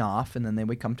peeling off, and then they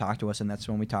would come talk to us, and that's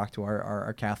when we talked to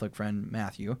our Catholic friend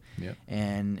Matthew. Yeah.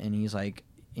 And he's like,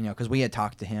 you know, because we had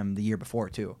talked to him the year before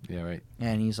too. Yeah, right.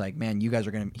 And he's like, man, you guys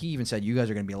are gonna. He even said you guys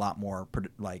are gonna be a lot more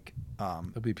like.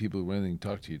 There'll be people who willing to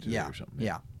talk to you today or something.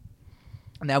 Yeah.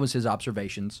 And that was his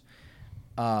observations.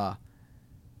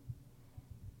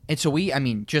 And so we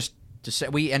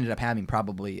ended up having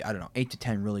probably, I don't know, 8 to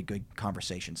 10 really good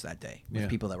conversations that day with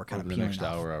people that were kind of peeling off. The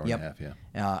next hour and a half,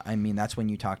 yeah. I mean, that's when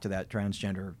you talk to that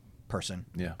transgender person.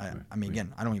 Yeah. I mean,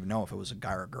 again, I don't even know if it was a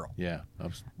guy or a girl. Yeah.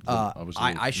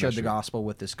 I shared the gospel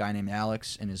with this guy named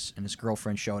Alex, and his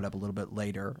girlfriend showed up a little bit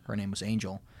later. Her name was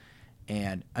Angel.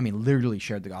 And, I mean, literally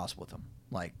shared the gospel with him,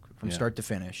 like, from start to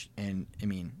finish. And, I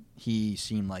mean, he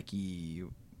seemed like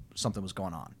something was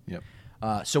going on. Yep.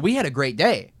 So we had a great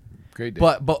day. Great day.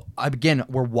 But again,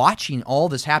 we're watching all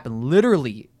this happen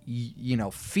literally, you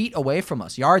know, feet away from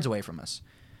us, yards away from us.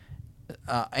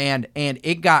 And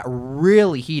it got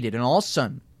really heated. And all of a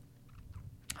sudden,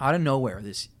 out of nowhere,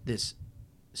 this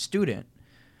student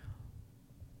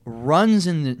runs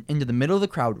into the middle of the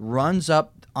crowd, runs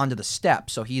up onto the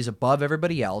steps, so he's above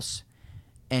everybody else,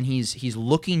 and he's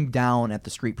looking down at the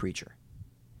street preacher,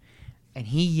 and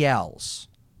he yells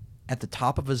at the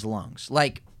top of his lungs,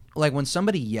 like when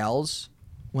somebody yells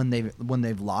when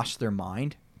they've lost their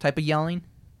mind type of yelling,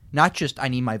 not just I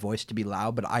need my voice to be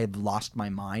loud, but I've lost my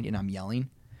mind and I'm yelling.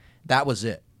 That was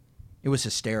it. It was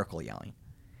hysterical yelling.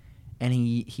 And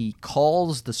he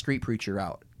calls the street preacher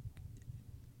out,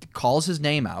 calls his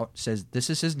name out, says this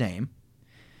is his name,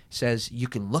 says you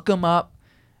can look him up.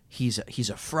 He's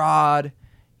a fraud.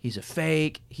 He's a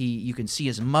fake. You can see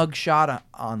his mugshot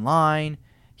online.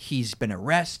 He's been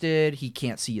arrested. He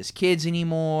can't see his kids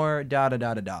anymore. Da da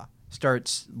da da da.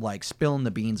 Starts like spilling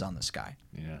the beans on this guy.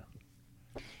 Yeah.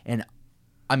 And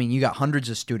I mean, you got hundreds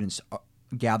of students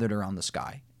gathered around this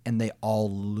guy, and they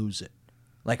all lose it,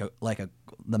 like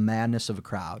the madness of a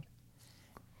crowd.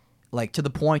 Like to the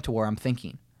point to where I'm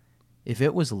thinking, if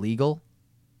it was legal,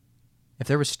 if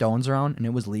there were stones around and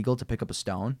it was legal to pick up a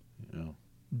stone,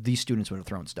 these students would have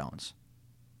thrown stones.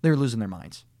 They were losing their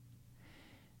minds.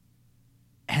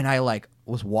 And I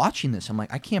was watching this. I'm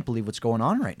like, I can't believe what's going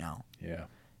on right now. Yeah.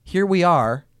 Here we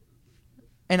are,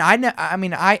 and I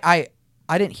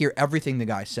didn't hear everything the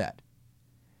guy said,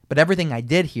 but everything I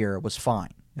did hear was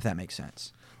fine, if that makes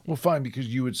sense. Well, fine, because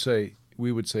we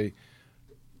would say,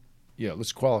 yeah,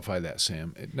 let's qualify that,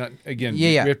 Sam.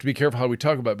 We have to be careful how we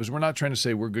talk about it, because we're not trying to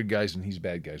say we're good guys and he's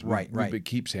bad guys. Right. We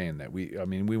keep saying that. We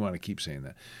want to keep saying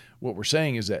that. What we're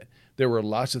saying is that there were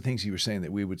lots of things he was saying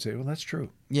that we would say, well, that's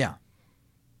true. Yeah.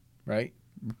 Right?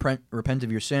 Repent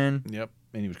of your sin. Yep.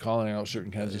 And he was calling out certain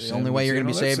kinds of sin. The only way you're going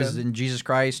to be saved is sin. in Jesus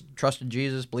Christ. Trust in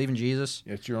Jesus. Believe in Jesus.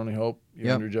 It's your only hope.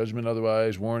 You're under judgment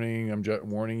otherwise. Warning. I'm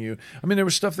warning you. I mean, there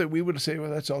was stuff that we would say,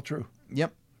 well, that's all true.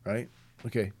 Yep. Right?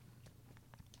 Okay.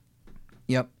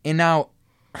 Yep. And now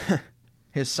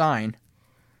his sign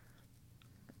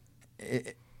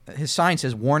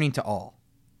says warning to all.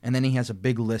 And then he has a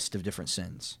big list of different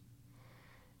sins.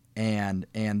 And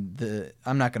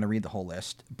I'm not going to read the whole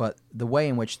list, but the way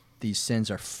in which these sins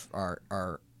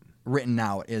are written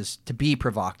out is to be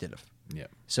provocative. Yeah.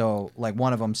 So like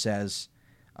one of them says,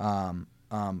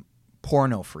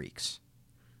 porno freaks,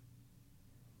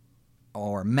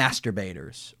 or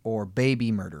masturbators, or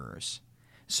baby murderers.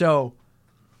 So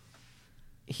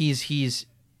he's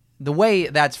the way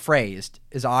that's phrased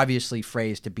is obviously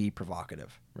phrased to be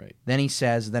provocative. Right. Then he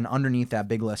says, then underneath that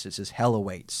big list it says hell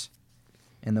awaits.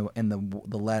 And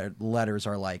the letters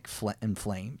are like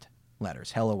inflamed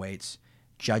letters. Hell awaits.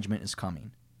 Judgment is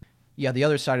coming. Yeah, the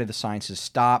other side of the sign says,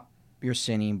 stop your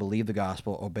sinning, believe the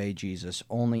gospel, obey Jesus.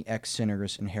 Only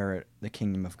ex-sinners inherit the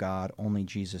kingdom of God. Only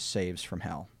Jesus saves from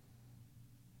hell.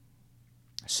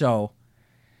 So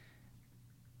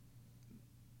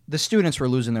the students were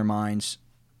losing their minds,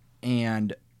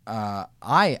 and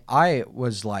I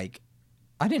was like,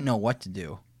 I didn't know what to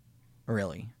do,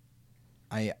 really.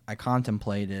 I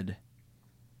contemplated,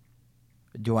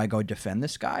 do I go defend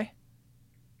this guy?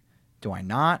 Do I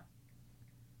not?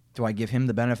 Do I give him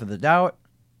the benefit of the doubt?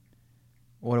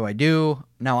 What do I do?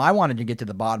 Now, I wanted to get to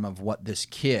the bottom of what this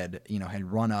kid,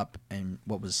 had run up and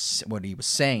what he was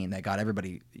saying that got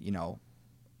everybody,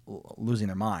 losing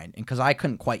their mind. And because I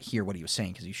couldn't quite hear what he was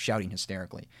saying because he was shouting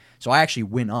hysterically. So I actually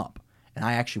went up and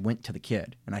I actually went to the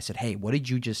kid and I said, hey, what did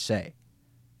you just say?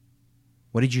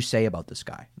 What did you say about this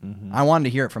guy? Mm-hmm. I wanted to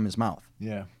hear it from his mouth.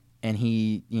 Yeah. And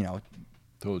he,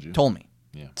 told me.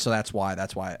 Yeah. So that's why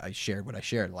I shared what I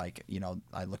shared. Like,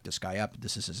 I looked this guy up.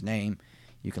 This is his name.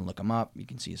 You can look him up. You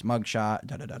can see his mugshot.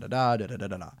 Da da da da da da da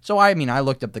da da. So I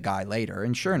looked up the guy later,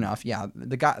 and sure enough, yeah,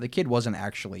 the kid wasn't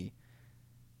actually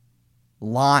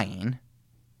lying.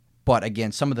 But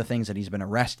again, some of the things that he's been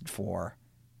arrested for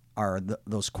are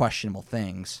those questionable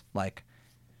things, like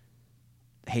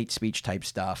hate speech type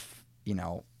stuff.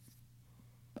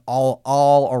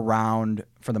 All around,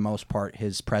 for the most part,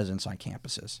 his presence on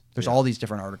campuses. There's all these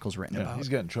different articles written about. He's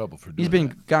got in trouble for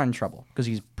doing got in trouble because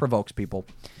he provokes people.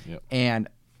 Yep. And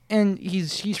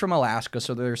he's from Alaska,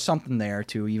 so there's something there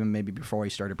too, even maybe before he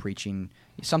started preaching.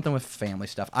 Something with family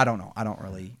stuff. I don't know. I don't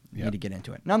really need to get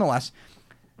into it. Nonetheless,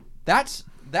 that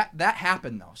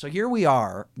happened though. So here we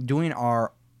are doing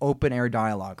our open air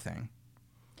dialogue thing.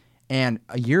 And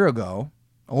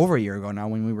over a year ago now,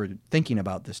 when we were thinking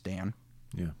about this, Dan,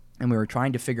 and we were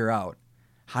trying to figure out,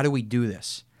 how do we do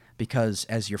this? Because,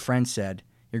 as your friend said,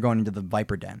 you're going into the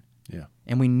viper den. Yeah.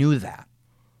 And we knew that.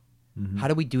 Mm-hmm. How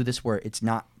do we do this where it's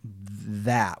not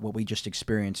what we just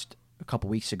experienced a couple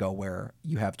weeks ago, where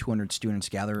you have 200 students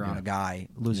gathered around a guy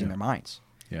losing their minds?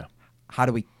 Yeah. How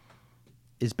do we,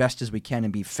 as best as we can,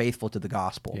 and be faithful to the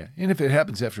gospel? Yeah. And if it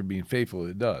happens after being faithful,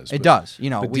 it does. It does.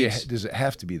 But does it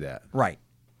have to be that? Right.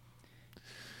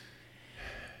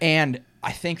 And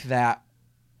I think that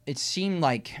it seemed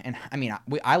like, and I mean,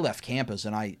 I left campus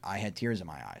and I had tears in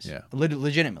my eyes. Yeah.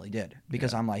 Legitimately did,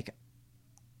 because I'm like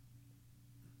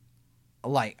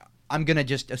I'm gonna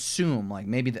just assume, like,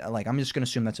 maybe I'm just gonna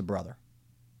assume that's a brother,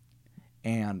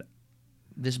 and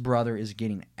this brother is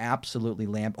getting absolutely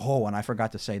Oh, and I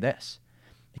forgot to say this: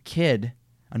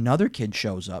 another kid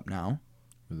shows up now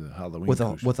With a Halloween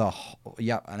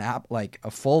like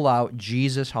a full out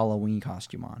Jesus Halloween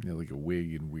costume on. Yeah, like a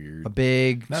wig and weird. A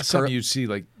big, not something you'd see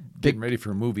like getting ready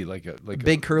for a movie, like a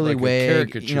big curly like wig. a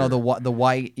caricature. You know, the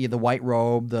white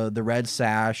robe, the red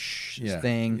sash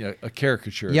thing. Yeah, a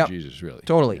caricature Yep. of Jesus, really.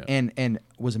 Totally, Yeah. and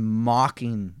was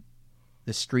mocking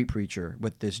the street preacher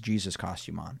with this Jesus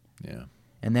costume on. Yeah.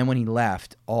 And then when he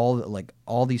left,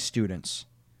 all these students,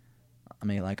 I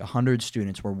mean, like 100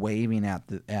 students, were waving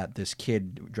at this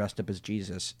kid dressed up as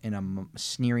Jesus in a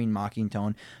sneering, mocking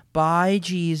tone. Bye,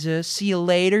 Jesus. See you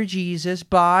later, Jesus.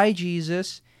 Bye,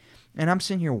 Jesus. And I'm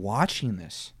sitting here watching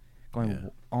this,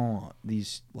 going, oh,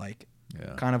 these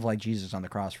kind of like Jesus on the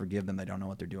cross. Forgive them; they don't know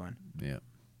what they're doing. Yeah.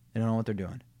 They don't know what they're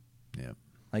doing. Yeah.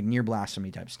 Like near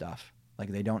blasphemy type stuff. Like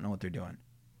they don't know what they're doing.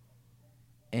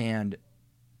 And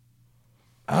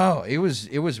it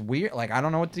was weird. Like I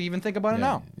don't know what to even think about it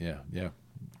now. Yeah. Yeah.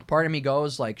 Part of me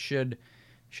goes like, should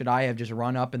I have just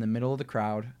run up in the middle of the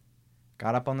crowd,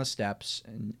 got up on the steps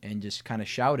and just kind of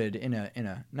shouted in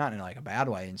a not in like a bad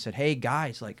way and said, "Hey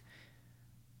guys, like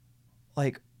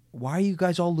why are you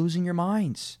guys all losing your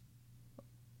minds?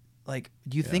 Like,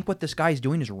 do you think what this guy is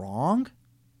doing is wrong?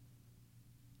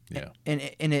 Yeah. And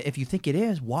if you think it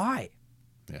is, why?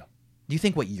 Yeah. Do you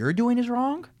think what you're doing is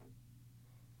wrong?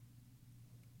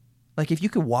 Like, if you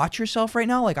could watch yourself right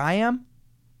now, like I am,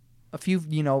 a few,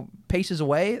 paces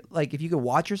away, like if you could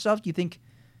watch yourself, do you think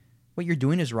what you're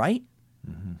doing is right?"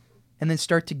 Mm-hmm. And then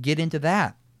start to get into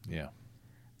that. Yeah.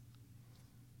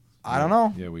 I don't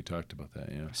know. Yeah, we talked about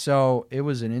that, yeah. So it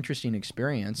was an interesting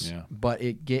experience, Yeah. but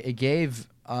it gave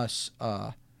us,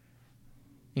 a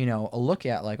look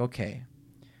at like, okay,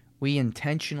 we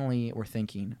intentionally were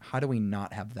thinking, how do we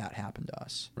not have that happen to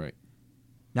us? Right.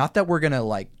 Not that we're going to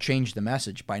like change the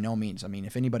message, by no means. I mean,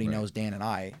 if anybody knows Dan and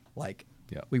I, like,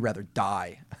 we rather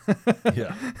die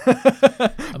Yeah.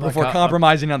 before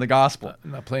compromising on the gospel. I'm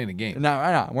not playing a game.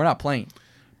 No, we're not playing.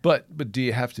 But do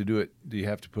you have to do it? Do you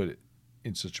have to put it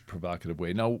in such a provocative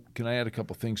way? Now, can I add a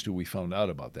couple things to what we found out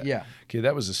about that? Yeah. Okay,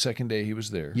 that was the second day he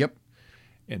was there. Yep.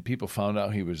 And people found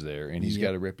out he was there, and he's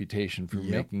got a reputation for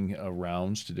Yep. making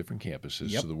rounds to different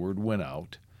campuses. Yep. So the word went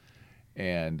out.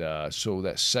 And so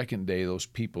that second day, those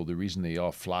people, the reason they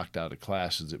all flocked out of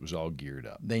class is it was all geared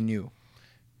up. They knew.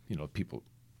 People,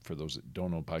 for those that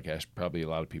don't know podcasts, probably a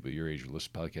lot of people your age who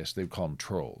listen to podcasts, they would call them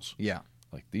trolls. Yeah.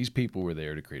 Like these people were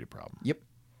there to create a problem. Yep.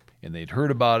 And they'd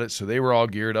heard about it, so they were all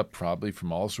geared up probably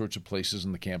from all sorts of places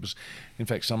on the campus. In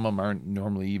fact, some of them aren't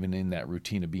normally even in that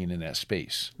routine of being in that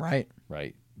space. Right.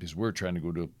 Right? Because we're trying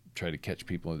to try to catch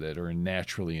people that are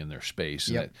naturally in their space.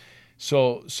 Yep. And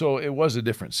so it was a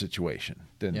different situation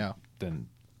than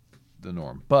the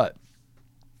norm. But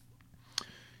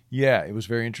yeah, it was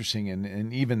very interesting,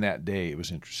 and even that day it was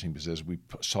interesting because as we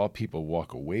saw people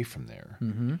walk away from there,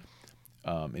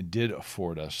 it did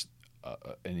afford us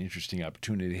an interesting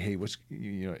opportunity. Hey, what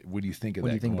do you think of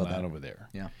that going on over there?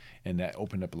 Yeah, and that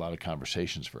opened up a lot of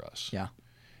conversations for us. Yeah,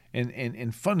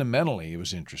 and fundamentally it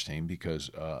was interesting because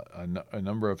a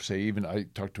number of even I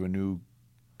talked to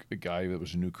a guy that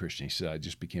was a new Christian. He said, "I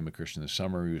just became a Christian this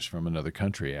summer." He was from another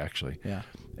country actually. Yeah,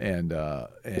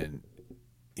 and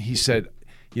he said,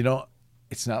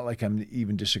 it's not like I'm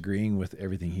even disagreeing with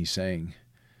everything he's saying,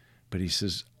 but he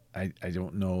says, I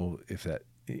don't know if that,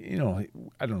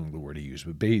 I don't know the word he used,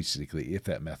 but basically if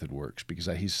that method works, because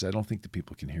he says, I don't think the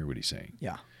people can hear what he's saying.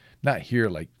 Yeah. Not hear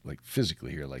like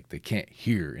physically hear, like they can't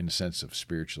hear in the sense of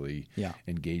spiritually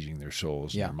engaging their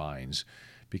souls and their minds,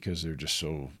 because they're just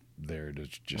so there to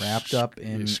just wrapped up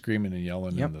in screaming and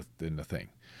yelling in the thing.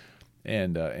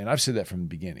 And I've said that from the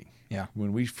beginning. Yeah.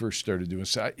 When we first started doing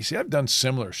so, you see, I've done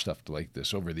similar stuff like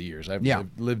this over the years. I've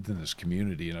lived in this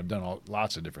community, and I've done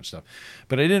lots of different stuff.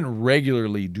 But I didn't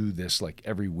regularly do this like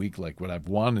every week like what I've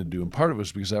wanted to do. And part of it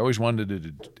was because I always wanted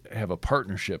to have a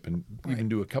partnership and even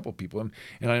do a couple people. And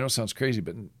I know it sounds crazy,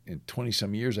 but in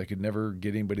 20-some years, I could never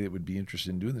get anybody that would be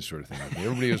interested in doing this sort of thing.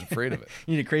 Everybody was afraid of it.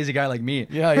 You need a crazy guy like me.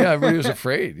 Yeah, everybody was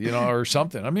afraid, or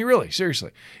something. I mean, really,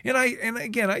 seriously. And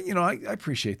again, I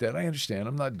appreciate that. I understand.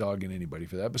 I'm not dogging anybody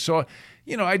for that. But so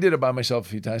I did it by myself a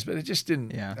few times, but it just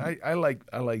didn't. Yeah. I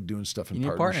like doing stuff in You need a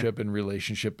partner. partnership and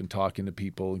relationship and talking to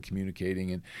people and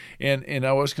communicating and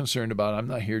I was concerned about. I'm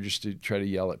not here just to try to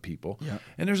yell at people. Yeah.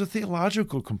 And there's a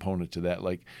theological component to that.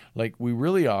 Like we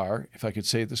really are, if I could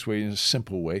say it this way in a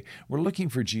simple way, we're looking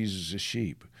for Jesus as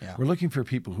sheep. Yeah. We're looking for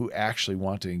people who actually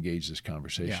want to engage this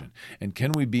conversation. And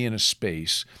can we be in a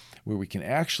space where we can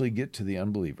actually get to the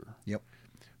unbeliever? Yep.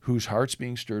 Whose heart's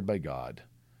being stirred by God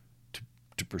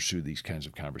to pursue these kinds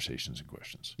of conversations and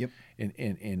questions. Yep.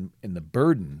 And the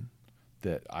burden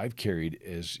that I've carried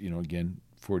as, again,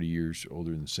 40 years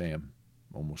older than Sam,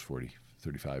 almost 40,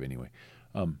 35 anyway,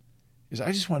 is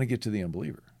I just want to get to the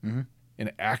unbeliever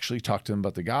and actually talk to them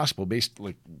about the gospel based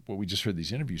like what we just heard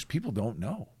these interviews. People don't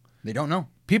know. They don't know.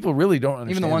 People really don't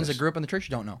understand. Even the ones this. that grew up in the church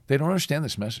don't know. They don't understand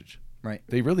this message. Right.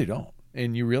 They really don't.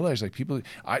 And you realize like people,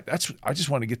 I just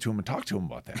want to get to them and talk to them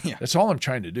about that. Yeah. That's all I'm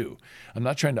trying to do. I'm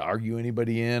not trying to argue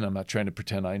anybody in. I'm not trying to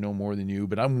pretend I know more than you,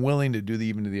 but I'm willing to do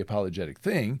even the apologetic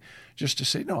thing just to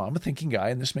say, no, I'm a thinking guy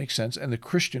and this makes sense. And the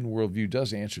Christian worldview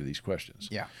does answer these questions.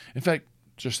 Yeah. In fact,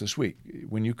 just this week,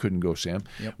 when you couldn't go, Sam,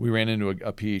 we ran into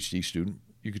a PhD student.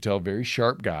 You could tell a very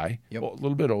sharp guy, a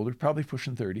little bit older, probably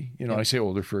pushing 30. I say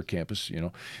older for a campus,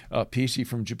 PhD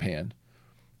from Japan.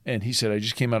 And he said, I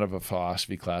just came out of a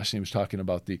philosophy class, and he was talking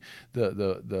about the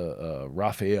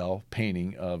Raphael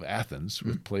painting of Athens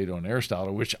with Plato and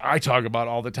Aristotle, which I talk about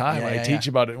all the time. I teach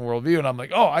about it in worldview, and I'm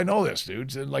like, oh, I know this,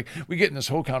 dudes. And like we get in this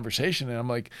whole conversation, and I'm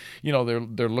like,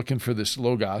 they're looking for this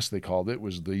logos, they called it,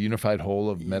 was the unified whole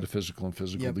of metaphysical and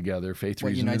physical together, faith, What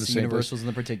reason, and unites the the same universals and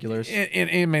the particulars. And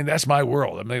I mean, that's my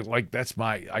world. I mean, like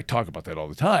I talk about that all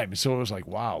the time. And so it was like,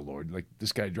 wow, Lord, like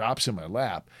this guy drops in my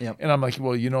lap, and I'm like,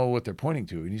 well, you know what they're pointing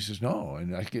to. And he says, no.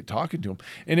 And I get talking to him.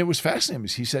 And it was fascinating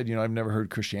because he said, I've never heard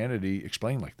Christianity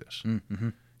explained like this.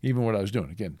 Even what I was doing.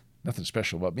 Again, nothing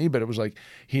special about me, but it was like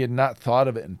he had not thought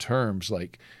of it in terms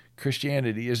like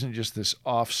Christianity isn't just this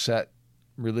offset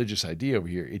religious idea over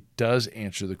here. It does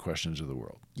answer the questions of the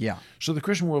world. Yeah. So the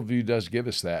Christian worldview does give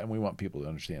us that, and we want people to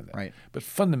understand that. Right. But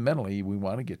fundamentally, we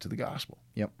want to get to the gospel.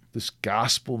 Yep. This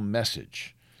gospel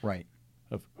message Right.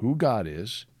 of who God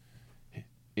is,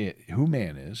 who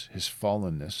man is, his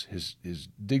fallenness, his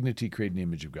dignity created in the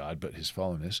image of God, but his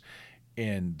fallenness,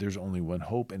 and there's only one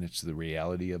hope, and it's the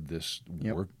reality of this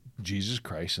work, Jesus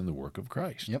Christ and the work of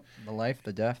Christ. Yep. The life,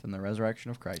 the death, and the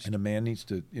resurrection of Christ. And a man needs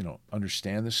to,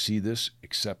 understand this, see this,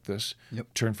 accept this,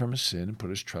 turn from his sin, and put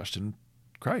his trust in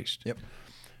Christ. Yep.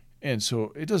 And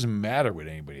so it doesn't matter what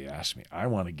anybody asks me. I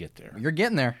want to get there. You're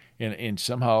getting there. And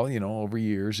somehow, over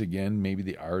years, again, maybe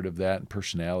the art of that and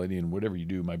personality and whatever you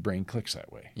do, my brain clicks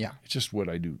that way. Yeah. It's just what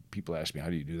I do. People ask me,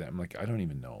 how do you do that? I'm like, I don't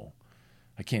even know.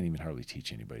 I can't even hardly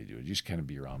teach anybody to do it. Just kind of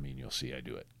be around me and you'll see I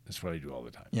do it. That's what I do all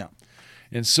the time. Yeah.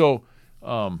 And so,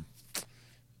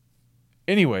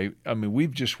 anyway, I mean,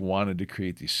 we've just wanted to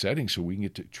create these settings so we can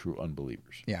get to true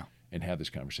unbelievers. Yeah. And have this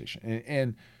conversation.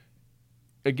 And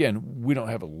again, we don't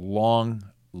have a long,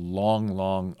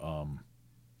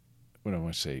 what do I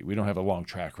want to say? We don't have a long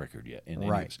track record yet in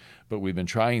any of this. But we've been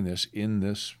trying this in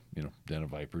this, den of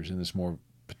vipers, in this more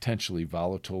potentially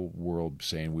volatile world,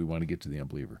 saying we want to get to the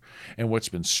unbeliever. And what's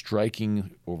been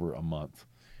striking over a month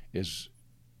is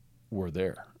we're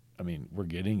there. I mean, we're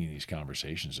getting in these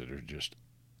conversations that are just,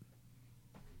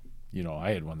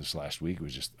 I had one this last week. It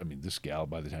was just, this gal,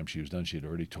 by the time she was done, she had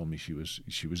already told me she was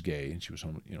gay and she was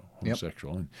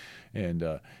homosexual,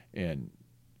 but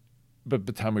by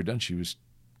the time we were done, she was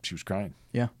crying.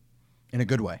 Yeah, in a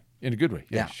good way. In a good way.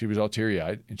 Yeah. She was all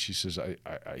teary-eyed, and she says, I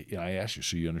asked her,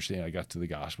 so you understand, I got to the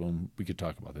gospel, and we could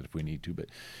talk about that if we need to, but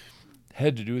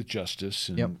had to do with justice,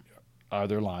 and are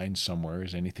there lines somewhere?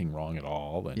 Is anything wrong at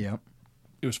all? And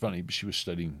it was funny, but she was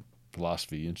studying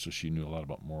philosophy, and so she knew a lot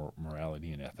about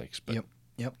morality and ethics. But,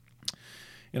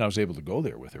 and I was able to go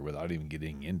there with her without even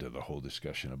getting into the whole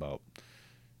discussion about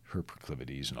her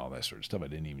proclivities and all that sort of stuff. I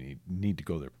didn't even need to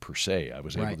go there per se. I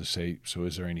was able to say, so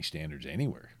is there any standards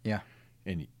anywhere? Yeah.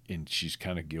 And she's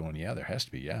kind of going, yeah, there has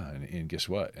to be, yeah. And guess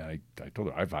what? And I told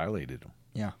her I violated them.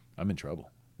 Yeah. I'm in trouble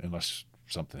unless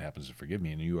something happens to forgive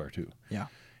me, and you are too. Yeah.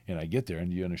 And I get there,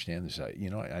 and you understand this.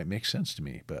 It makes sense to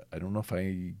me, but I don't know if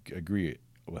I agree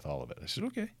with all of it. I said,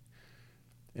 okay.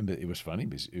 And but it was funny,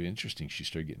 because it was interesting. She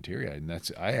started getting teary-eyed, and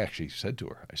I actually said to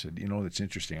her, I said, it's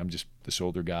interesting. I'm just this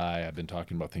older guy. I've been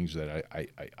talking about things that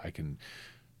I can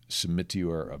submit to you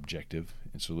are objective,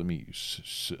 and so let me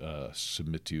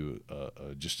submit to you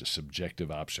just a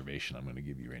subjective observation I'm going to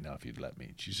give you right now, if you'd let me.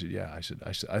 And she said, yeah. I said,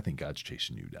 I think God's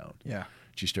chasing you down. Yeah.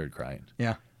 She started crying.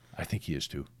 Yeah. I think he is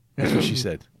too. That's what she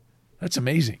said. That's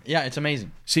amazing. Yeah, it's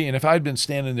amazing. See, and if I'd been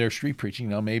standing there street preaching,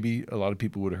 now maybe a lot of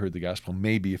people would have heard the gospel,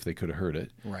 maybe if they could have heard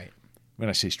it. Right. When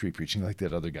I say street preaching, like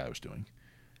that other guy was doing.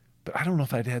 But I don't know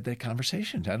if I'd had that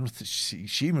conversation. I don't.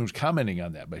 She was commenting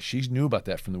on that, but she knew about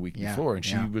that from the week before, and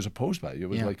she was opposed by it. It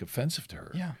was like offensive to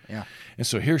her. Yeah, yeah. And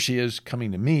so here she is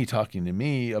coming to me, talking to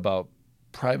me about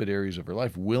private areas of her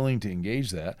life, willing to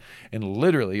engage that. And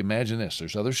literally, imagine this: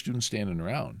 there's other students standing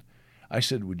around. I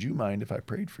said, "Would you mind if I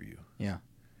prayed for you?" Yeah.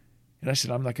 And I said,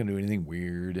 "I'm not going to do anything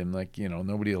weird, and like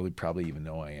nobody will probably even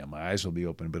know I am. My eyes will be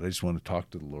open, but I just want to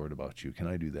talk to the Lord about you. Can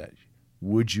I do that?"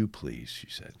 "Would you please?" She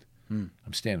said.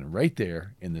 I'm standing right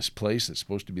there in this place that's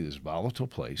supposed to be this volatile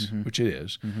place, which it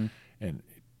is, and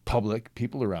public,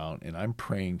 people around, and I'm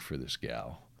praying for this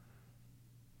gal.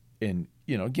 And,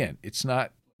 again, it's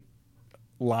not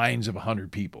lines of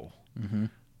 100 people,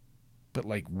 but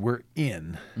like we're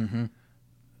in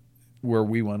where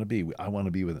we want to be. I want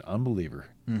to be with an unbeliever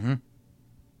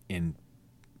and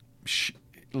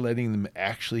letting them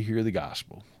actually hear the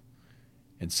gospel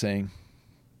and saying,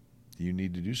 you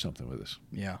need to do something with this.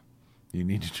 Yeah. You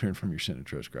need to turn from your sin and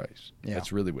trust Christ. Yeah.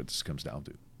 That's really what this comes down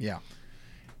to. Yeah.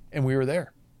 And we were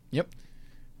there. Yep.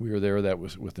 We were there. That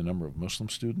was with a number of Muslim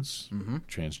students,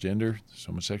 transgender, this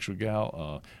homosexual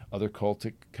gal, other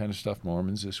cultic kind of stuff,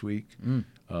 Mormons this week,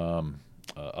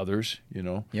 others,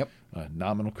 Yep.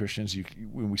 Nominal Christians.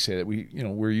 When we say that,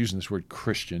 we're using this word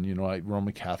Christian.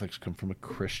 Roman Catholics come from a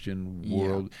Christian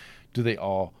world.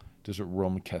 Yeah. Does a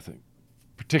Roman Catholic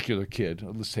particular kid,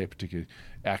 let's say a particular,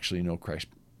 actually know Christ?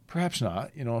 Perhaps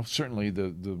not. Certainly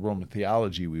the Roman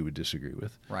theology we would disagree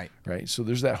with. Right. Right. So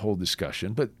there's that whole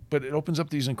discussion, but it opens up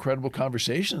these incredible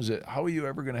conversations that how are you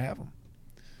ever going to have them?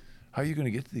 How are you going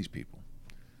to get to these people?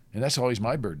 And that's always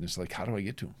my burden. It's like, how do I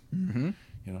get to them?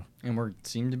 And we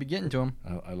seem to be getting to them.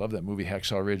 I love that movie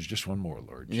Hacksaw Ridge. Just one more,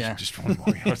 Lord. Just one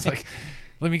more. It's like,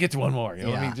 let me get to one more.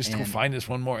 Let me just go find this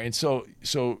one more. And so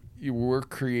we're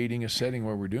creating a setting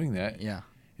where we're doing that. Yeah.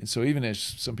 And so even as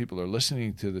some people are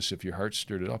listening to this, if your heart's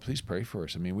stirred at all, please pray for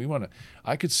us. I mean,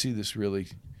 I could see this really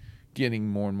getting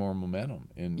more and more momentum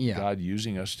and God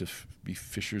using us to be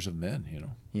fishers of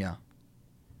men, Yeah.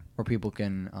 Or people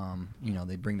can,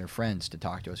 they bring their friends to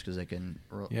talk to us because they can,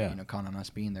 count on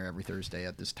us being there every Thursday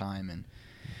at this time and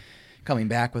coming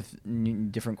back with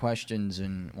different questions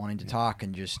and wanting to talk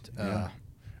and just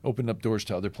open up doors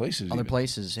to other places.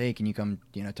 Hey, can you come,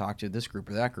 talk to this group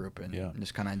or that group and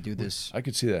just kind of do this? I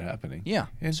could see that happening. Yeah.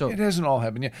 And so it hasn't all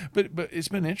happened yet. But it's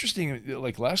been interesting.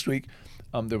 Like last week,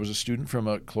 there was a student from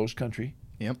a closed country.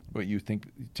 Yep. What you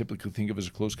typically think of as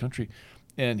a closed country.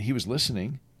 And he was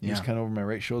listening. He was kind of over my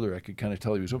right shoulder. I could kind of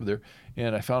tell he was over there.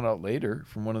 And I found out later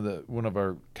from one of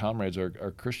our comrades, our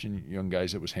Christian young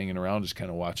guys that was hanging around, just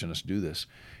kind of watching us do this.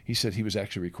 He said he was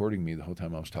actually recording me the whole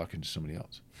time I was talking to somebody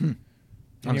else.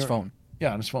 On his phone.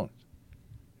 Yeah, on his phone.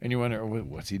 And you wonder,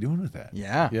 what's he doing with that?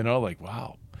 Yeah.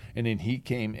 Wow. And then he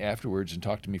came afterwards and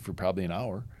talked to me for probably an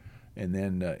hour, and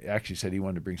then actually said he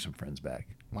wanted to bring some friends back.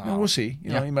 Wow. Well, we'll see.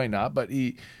 He might not, but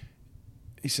he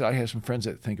said, I have some friends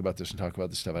that think about this and talk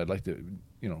about this stuff. I'd like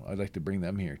to bring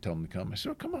them here, tell them to come. I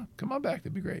said, come on back.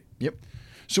 That'd be great. Yep.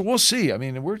 So we'll see. I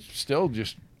mean, we're still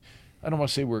just, I don't want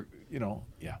to say we're,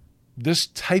 this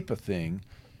type of thing,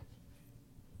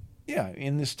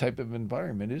 in this type of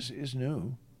environment is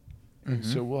new. And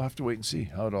so we'll have to wait and see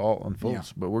how it all unfolds.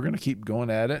 Yeah. But we're going to keep going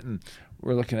at it, and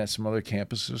we're looking at some other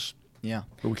campuses. Yeah.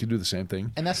 But we can do the same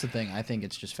thing. And that's the thing. I think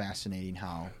it's just fascinating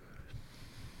how,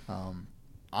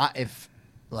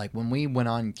 when we went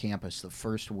on campus the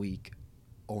first week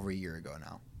over a year ago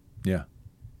now. Yeah.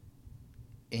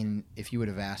 And if you would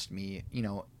have asked me,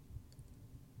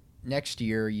 next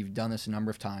year, you've done this a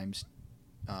number of times,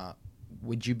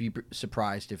 would you be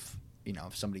surprised if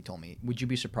somebody told me, would you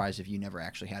be surprised if you never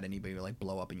actually had anybody like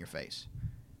blow up in your face?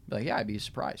 Be like, yeah, I'd be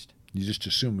surprised. You just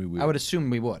assume we would. I would assume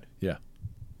we would. Yeah.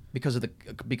 Because of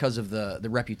the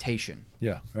reputation.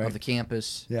 Yeah. Right. Of the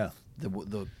campus. Yeah.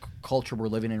 The culture we're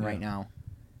living in right now.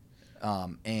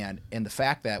 And the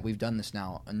fact that we've done this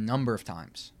now a number of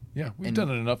times. Yeah, we've done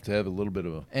it enough to have a little bit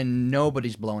of a... And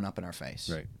nobody's blown up in our face.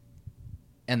 Right.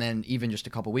 And then even just a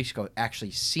couple weeks ago,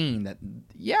 actually seeing that,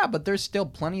 but there's still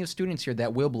plenty of students here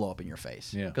that will blow up in your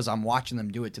face. Yeah. Because I'm watching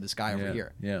them do it to this guy over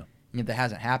here. Yeah. And if that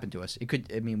hasn't happened to us, we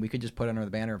could just put it under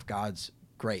the banner of God's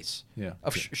grace. Yeah.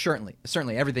 Certainly,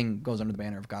 everything goes under the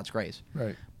banner of God's grace.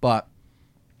 Right. But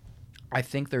I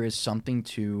think there is something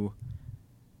to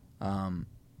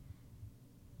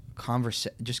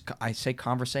conversations.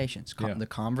 The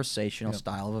conversational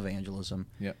style of evangelism.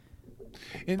 Yeah.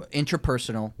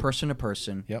 Interpersonal, person to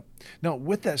person. Yep. Now,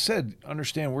 with that said,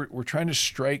 understand we're trying to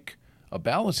strike a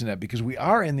balance in that because we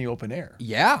are in the open air.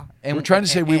 Yeah. And we're trying to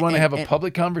say we want to have a and-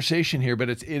 public conversation here, but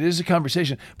it is a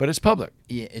conversation, but it's public.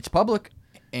 Yeah, it's public,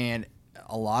 and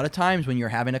a lot of times when you're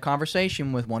having a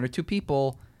conversation with one or two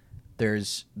people,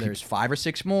 there's 5 or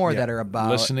 6 more that are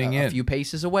about listening a in. few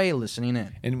paces away, listening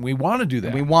in. And we want to do that.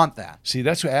 And we want that. See,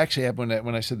 that's what actually happened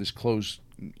when I said this closed.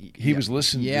 He was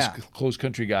listening. Yeah. This closed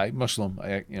country guy, Muslim,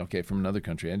 from another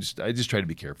country. I just try to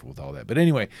be careful with all that. But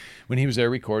anyway, when he was there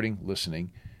recording,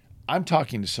 listening, I'm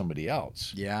talking to somebody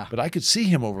else. Yeah. But I could see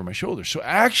him over my shoulder. So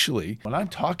actually, when I'm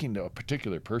talking to a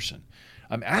particular person,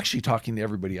 I'm actually talking to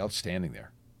everybody else standing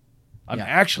there. I'm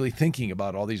actually thinking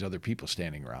about all these other people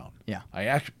standing around.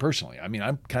 Yeah. Personally,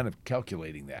 I'm kind of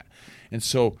calculating that. And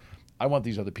so I want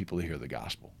these other people to hear the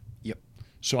gospel. Yep.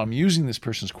 So I'm using this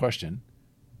person's question,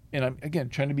 and I'm, again,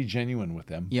 trying to be genuine with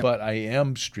them. Yep. But I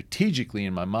am strategically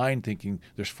in my mind thinking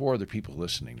there's 4 other people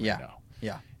listening right now.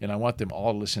 Yeah. And I want them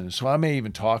all to listen. And so I may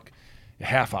even talk a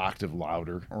half octave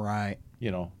louder. Right.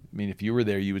 If you were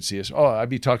there, you would see us. Oh, I'd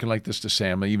be talking like this to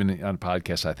Sam. Even on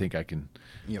podcasts, I think I can.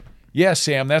 Yep. Yeah,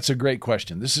 Sam, that's a great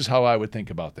question. This is how I would think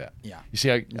about that. Yeah. You see,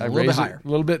 I little raise bit it higher. a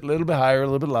little bit higher, a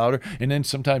little bit louder, and then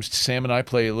sometimes Sam and I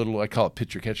play a little. I call it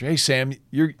pitcher catcher. Hey, Sam,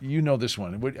 you know this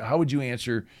one. How would you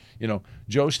answer?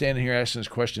 Joe standing here asking this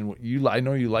question. I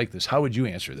know you like this. How would you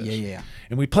answer this? Yeah.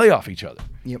 And we play off each other.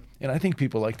 Yep. And I think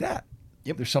people like that.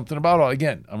 Yep. There's something about all.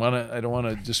 Again, I don't want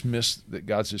to dismiss that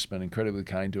God's just been incredibly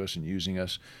kind to us and using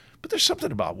us, but there's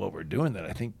something about what we're doing that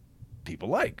I think people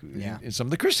like. Yeah. And some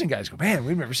of the Christian guys go, man,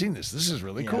 we've never seen this. This is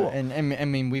really cool. And I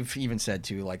mean, we've even said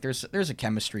too, like there's a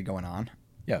chemistry going on.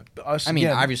 Yeah. Us, I mean,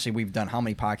 again, obviously we've done how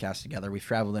many podcasts together? We've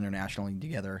traveled internationally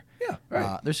together. Yeah,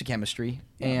 right. There's a chemistry,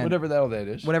 Yeah, and whatever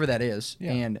that is.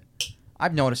 Yeah. And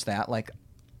I've noticed that. Like,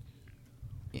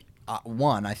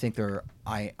 one, I think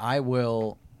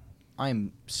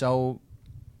I'm so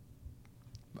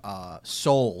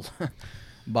sold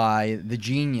by the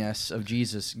genius of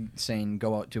Jesus saying,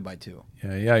 "Go out 2 by 2."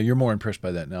 Yeah. You're more impressed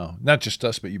by that now. Not just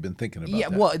us, but you've been thinking about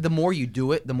that. Well, the more you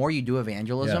do it, the more you do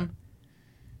evangelism,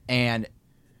 and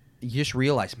you just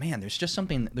realize, man, there's just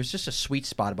a sweet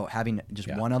spot about having just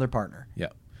one other partner. Yeah.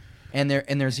 And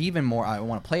there's even more. I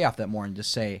want to play off that more and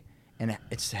just say, and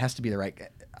it has to be the right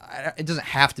guy. It doesn't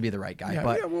have to be the right guy,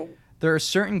 but there are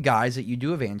certain guys that you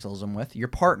do evangelism with, your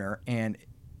partner, and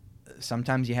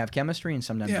sometimes you have chemistry and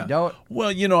sometimes you don't. Well,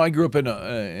 I grew up in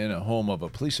a home of a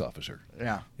police officer.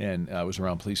 Yeah. And I was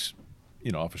around police,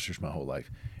 officers my whole life.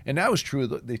 And that was true.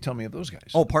 They tell me of those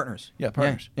guys. Oh, partners. Yeah,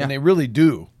 partners. Yeah. And they really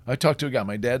do. I talked to a guy.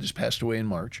 My dad just passed away in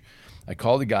March. I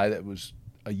called a guy that was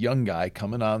a young guy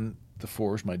coming on the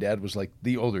force. My dad was like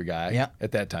the older guy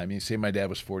at that time. You say my dad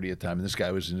was 40 at the time, and this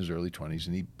guy was in his early 20s,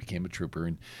 and he became a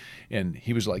trooper. And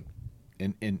he was like,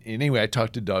 and anyway, I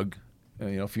talked to Doug,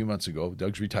 a few months ago.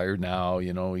 Doug's retired now.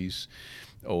 He's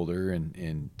older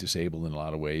and disabled in a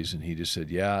lot of ways. And he just said,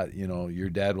 your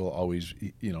dad will always,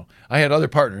 I had other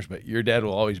partners, but your dad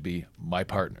will always be my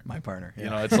partner. My partner.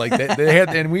 Yeah. It's like they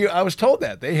had, and I was told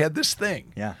that they had this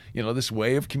thing, Yeah. This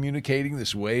way of communicating,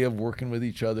 this way of working with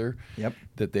each other. Yep.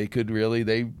 That they could really,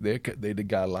 they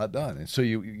got a lot done. And so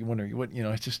you wonder what,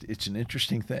 it's an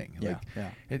interesting thing. Yeah.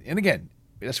 And again,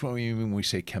 that's what when we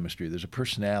say chemistry. There's a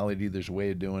personality. There's a way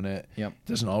of doing it. Yep. It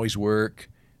doesn't always work.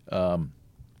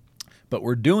 But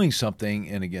we're doing something,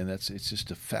 and again, it's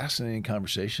just a fascinating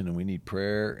conversation, and we need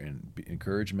prayer and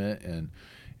encouragement,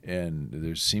 and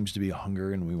there seems to be a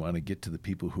hunger, and we want to get to the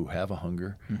people who have a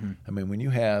hunger. Mm-hmm. I mean, when you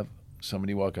have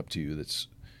somebody walk up to you that's,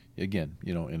 again,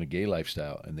 in a gay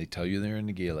lifestyle, and they tell you they're in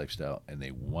a gay lifestyle, and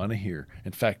they want to hear.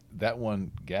 In fact, that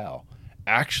one gal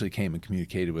actually came and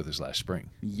communicated with us last spring.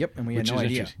 Yep, and we had no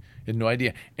idea. Had no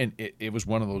idea. And it was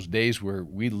one of those days where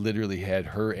we literally had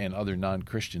her and other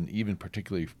non-Christian, even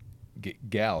particularly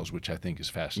gals, which I think is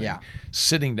fascinating,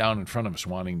 sitting down in front of us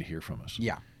wanting to hear from us.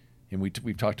 Yeah. And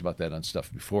we've talked about that on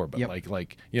stuff before, but Yep.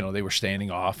 like they were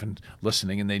standing off and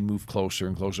listening, and they'd move closer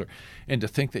and closer. And to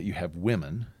think that you have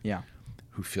women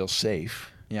who feel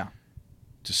safe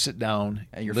to sit down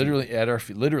at your literally feet. At our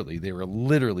feet. Literally, they were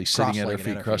literally sitting at our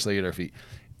feet, cross-legged at our feet.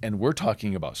 And we're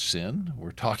talking about sin.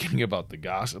 We're talking about the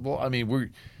gospel. I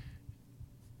mean,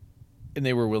 and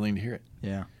they were willing to hear it.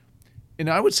 Yeah. And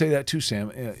I would say that too, Sam.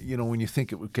 When you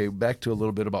think, back to a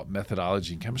little bit about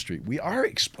methodology and chemistry, we are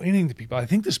explaining to people. I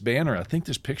think this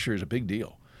picture is a big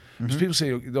deal. Because people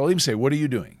say, they'll even say, "What are you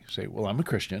doing?" Say, "Well, I'm a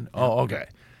Christian." Oh, okay.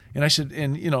 And I said,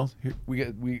 and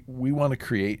we want to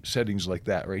create settings like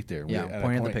that right there.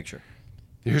 Point at the picture.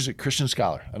 Here's a Christian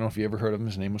scholar. I don't know if you ever heard of him.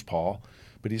 His name was Paul,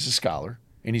 but he's a scholar,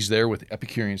 and he's there with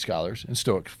Epicurean scholars and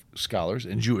Stoic scholars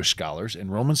and Jewish scholars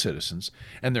and Roman citizens,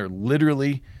 and they're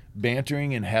literally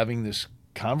bantering and having this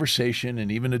conversation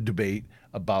and even a debate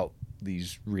about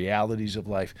these realities of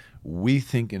life. We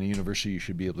think in a university you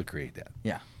should be able to create that.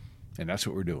 Yeah. And that's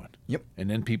what we're doing. Yep. And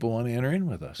then people want to enter in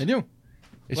with us. They do.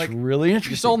 It's Like, really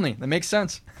interesting. You sold me. That makes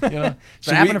sense. You know? It's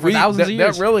been happening for thousands of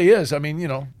years. That really is. I mean, you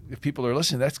know, if people are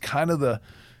listening, that's kind of the,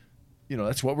 you know,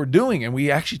 that's what we're doing. And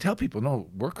we actually tell people, no,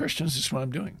 we're Christians. This is what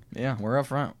I'm doing. Yeah, we're up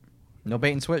front. No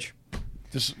bait and switch.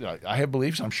 I have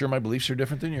beliefs. I'm sure my beliefs are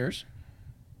different than yours.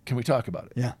 Can we talk about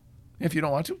it? Yeah. If you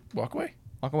don't want to, walk away.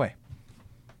 Walk away.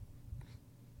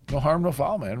 No harm, no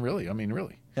foul, man. Really. I mean,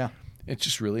 really. Yeah. It's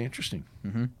just really interesting.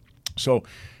 Mm-hmm. So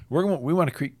we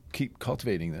want to keep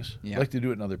cultivating this. Yeah. I'd like to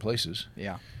do it in other places.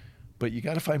 Yeah. But you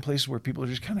got to find places where people are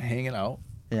just kind of hanging out.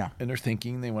 Yeah. And they're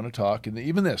thinking, they want to talk. And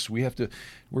even this, we're,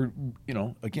 you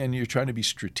know, again, you're trying to be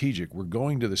strategic. We're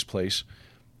going to this place.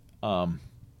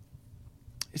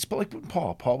 It's like when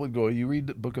Paul would go, you read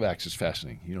the book of Acts, it's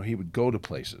fascinating. You know, he would go to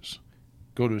places,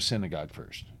 go to a synagogue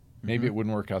first. Maybe it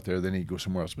wouldn't work out there, then he'd go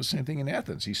somewhere else. But same thing in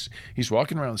Athens. He's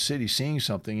walking around the city seeing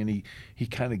something, and he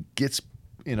kind of gets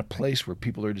in a place where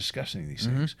people are discussing these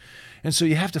things. And so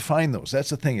you have to find those. That's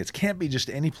the thing. It can't be just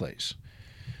any place.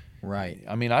 Right.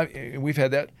 I mean, we've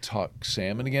had that talk,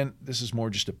 Sam. And again, this is more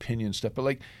just opinion stuff. But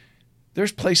like,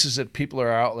 there's places that people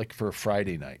are out like for a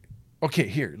Friday night. Okay,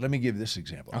 here, let me give this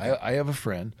example. Okay. I have a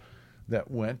friend that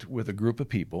went with a group of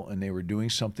people, and they were doing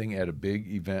something at a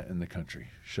big event in the country.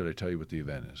 Should I tell you what the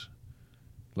event is?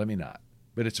 Let me not.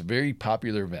 But it's a very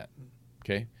popular event,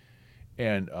 okay?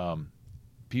 And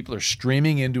people are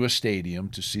streaming into a stadium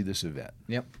to see this event.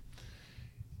 Yep.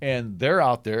 And they're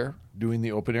out there doing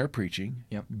the open air preaching,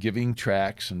 giving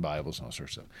tracts and Bibles and all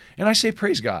sorts of stuff. And I say,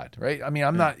 praise God, right? I mean,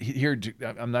 I'm not here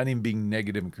I'm not even being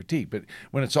negative and critique, but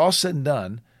when it's all said and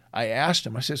done, I asked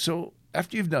him, I said, so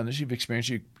after you've done this, you've experienced,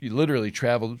 you literally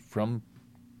traveled from,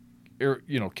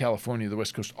 you know, California, the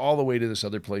West Coast, all the way to this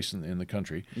other place in the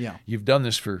country. Yeah. You've done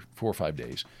this for 4 or 5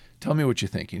 days. Tell me what you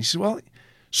think. And he said, well,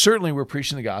 certainly we're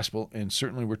preaching the gospel, and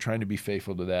certainly we're trying to be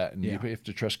faithful to that, and you have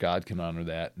to trust God can honor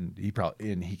that, and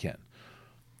he can.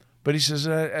 But he says,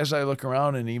 as I look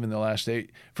around, and even the last day,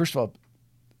 first of all,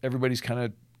 everybody's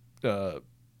kind of,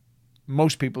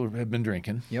 most people have been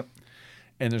drinking. Yep.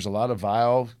 And there's a lot of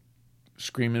vile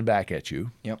screaming back at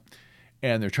you. Yep.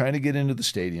 And they're trying to get into the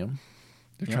stadium.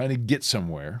 They're trying to get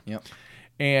somewhere. Yep.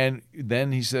 And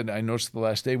then he said, I noticed the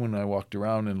last day when I walked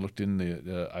around and looked in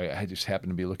I just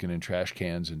happened to be looking in trash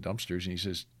cans and dumpsters, and he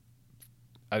says,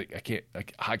 I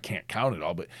can't count it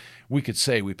all, but we could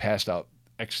say we passed out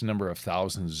X number of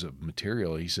thousands of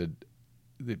material. He said,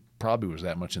 it probably was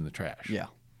that much in the trash. Yeah.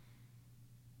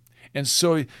 And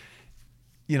so,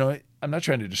 you know, I'm not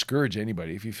trying to discourage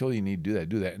anybody. If you feel you need to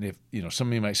do that. And if, you know,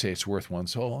 somebody might say it's worth one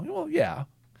soul, well, yeah.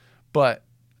 But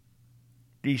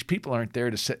these people aren't there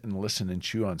to sit and listen and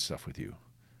chew on stuff with you.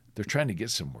 They're trying to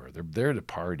get somewhere. They're there to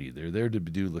party. They're there to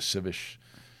do lascivious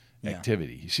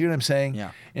activity. You see what I'm saying?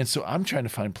 Yeah. And so I'm trying to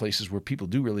find places where people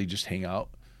do really just hang out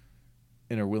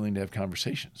and are willing to have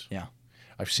conversations. Yeah.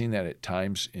 I've seen that at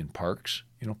times in parks.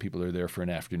 You know, people are there for an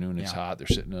afternoon. It's hot. They're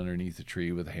sitting underneath a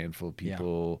tree with a handful of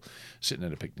people sitting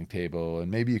at a picnic table,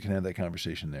 and maybe you can have that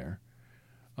conversation there.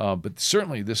 But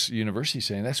certainly this university is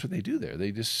saying that's what they do there.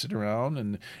 They just sit around,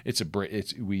 and it's a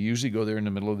break. We usually go there in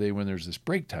the middle of the day when there's this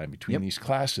break time between these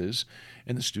classes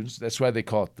and the students. That's why they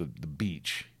call it the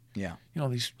beach. Yeah. You know,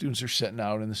 these students are sitting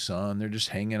out in the sun. They're just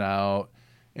hanging out,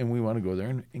 and we want to go there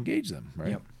and engage them,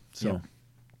 right? Yep. So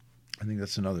I think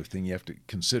that's another thing you have to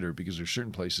consider, because there's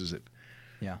certain places that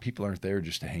people aren't there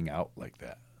just to hang out like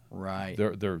that. Right.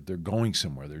 They're going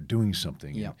somewhere. They're doing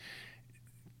something. Yeah. And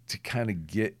to kind of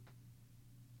get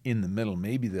in the middle,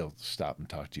 maybe they'll stop and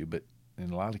talk to you, but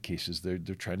in a lot of cases they're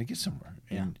trying to get somewhere.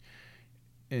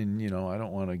 And you know, I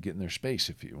don't want to get in their space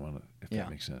if that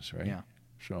makes sense, right? Yeah.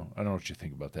 So I don't know what you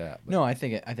think about that. But. No, I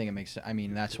think it makes. I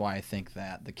mean, that's why I think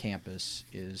that the campus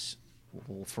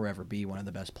will forever be one of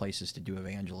the best places to do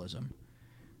evangelism.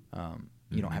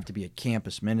 You don't have to be a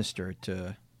campus minister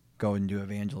to go and do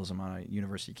evangelism on a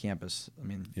university campus. I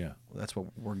mean, that's what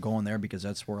we're going there, because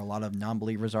that's where a lot of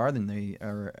non-believers are. Then they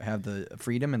have the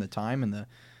freedom and the time and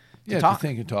to talk. To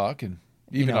think and talk and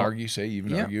even argue.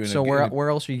 Argue. So where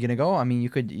else are you going to go? I mean,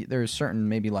 there's certain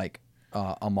maybe like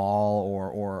a mall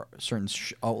or certain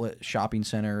outlet shopping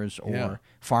centers or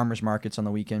farmers markets on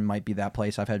the weekend might be that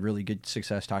place. I've had really good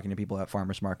success talking to people at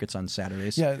farmers markets on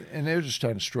Saturdays. Yeah, and they're just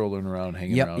kind of strolling around,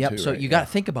 hanging around too. So right? you got to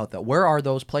think about that. Where are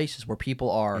those places where people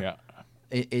are?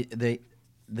 They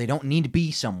don't need to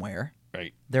be somewhere.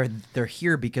 Right. They're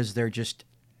here because they're just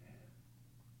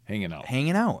hanging out.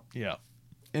 Yeah.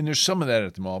 And there's some of that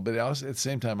at the mall, but also at the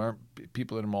same time, aren't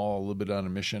people at the mall a little bit on a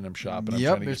mission? I'm shopping. I'm Yep,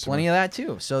 trying to there's get plenty of that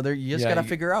too. So there, you just got to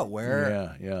figure out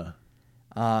where. Yeah.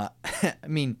 I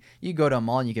mean, you go to a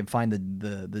mall and you can find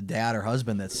the dad or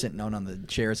husband that's sitting out on the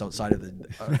chairs outside of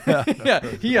the. Yeah,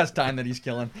 he has time that he's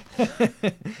killing.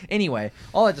 Anyway,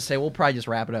 all that to say, we'll probably just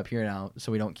wrap it up here now,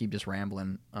 so we don't keep just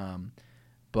rambling.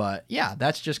 But yeah,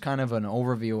 that's just kind of an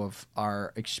overview of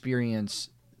our experience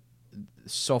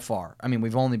so far. I mean,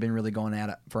 we've only been really going at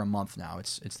it for a month now.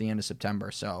 It's the end of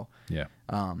September, so yeah.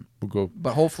 We'll go.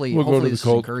 But hopefully We'll go to this the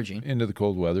cold, is encouraging. Into the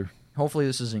cold weather. Hopefully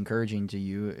this is encouraging to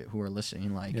you who are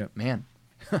listening. Like, man,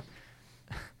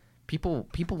 people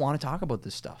want to talk about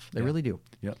this stuff. They really do.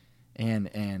 Yep.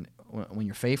 And when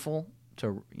you're faithful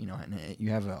to, and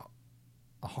you have a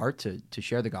heart to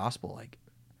share the gospel, like,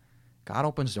 God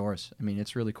opens doors. I mean,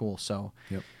 it's really cool. So,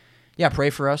 yeah, pray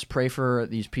for us. Pray for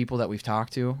these people that we've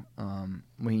talked to.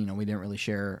 We didn't really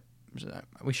share.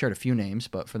 We shared a few names,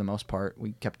 but for the most part,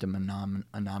 we kept them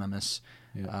anonymous.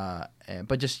 Yeah.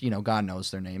 But just, God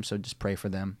knows their names, so just pray for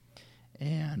them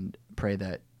and pray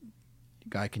that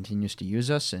God continues to use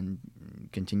us and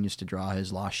continues to draw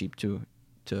his lost sheep to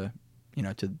the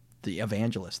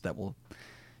evangelist that will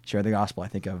share the gospel. I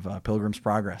think of Pilgrim's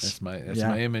Progress. That's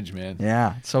my image, man.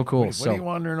 Yeah, it's so cool. What are you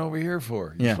wandering over here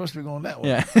for? You're supposed to be going that way.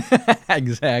 Yeah,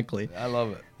 exactly. I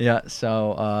love it. Yeah,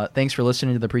 so thanks for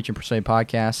listening to the Preach and Persuade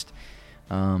podcast.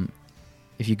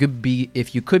 If you could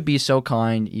be so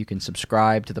kind, you can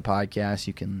subscribe to the podcast.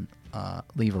 You can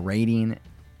leave a rating,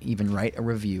 even write a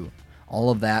review. All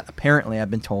of that, apparently,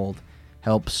 I've been told,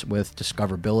 helps with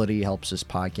discoverability, helps this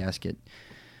podcast get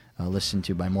listened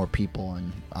to by more people,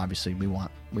 and obviously we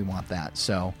want that.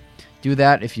 So do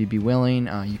that if you'd be willing.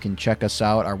 You can check us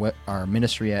out, our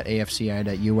ministry at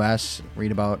afci.us,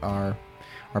 read about our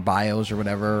bios or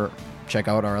whatever. Check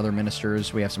out our other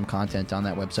ministers. We have some content on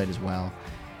that website as well.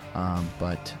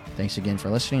 But thanks again for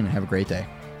listening, and have a great day.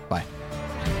 Bye.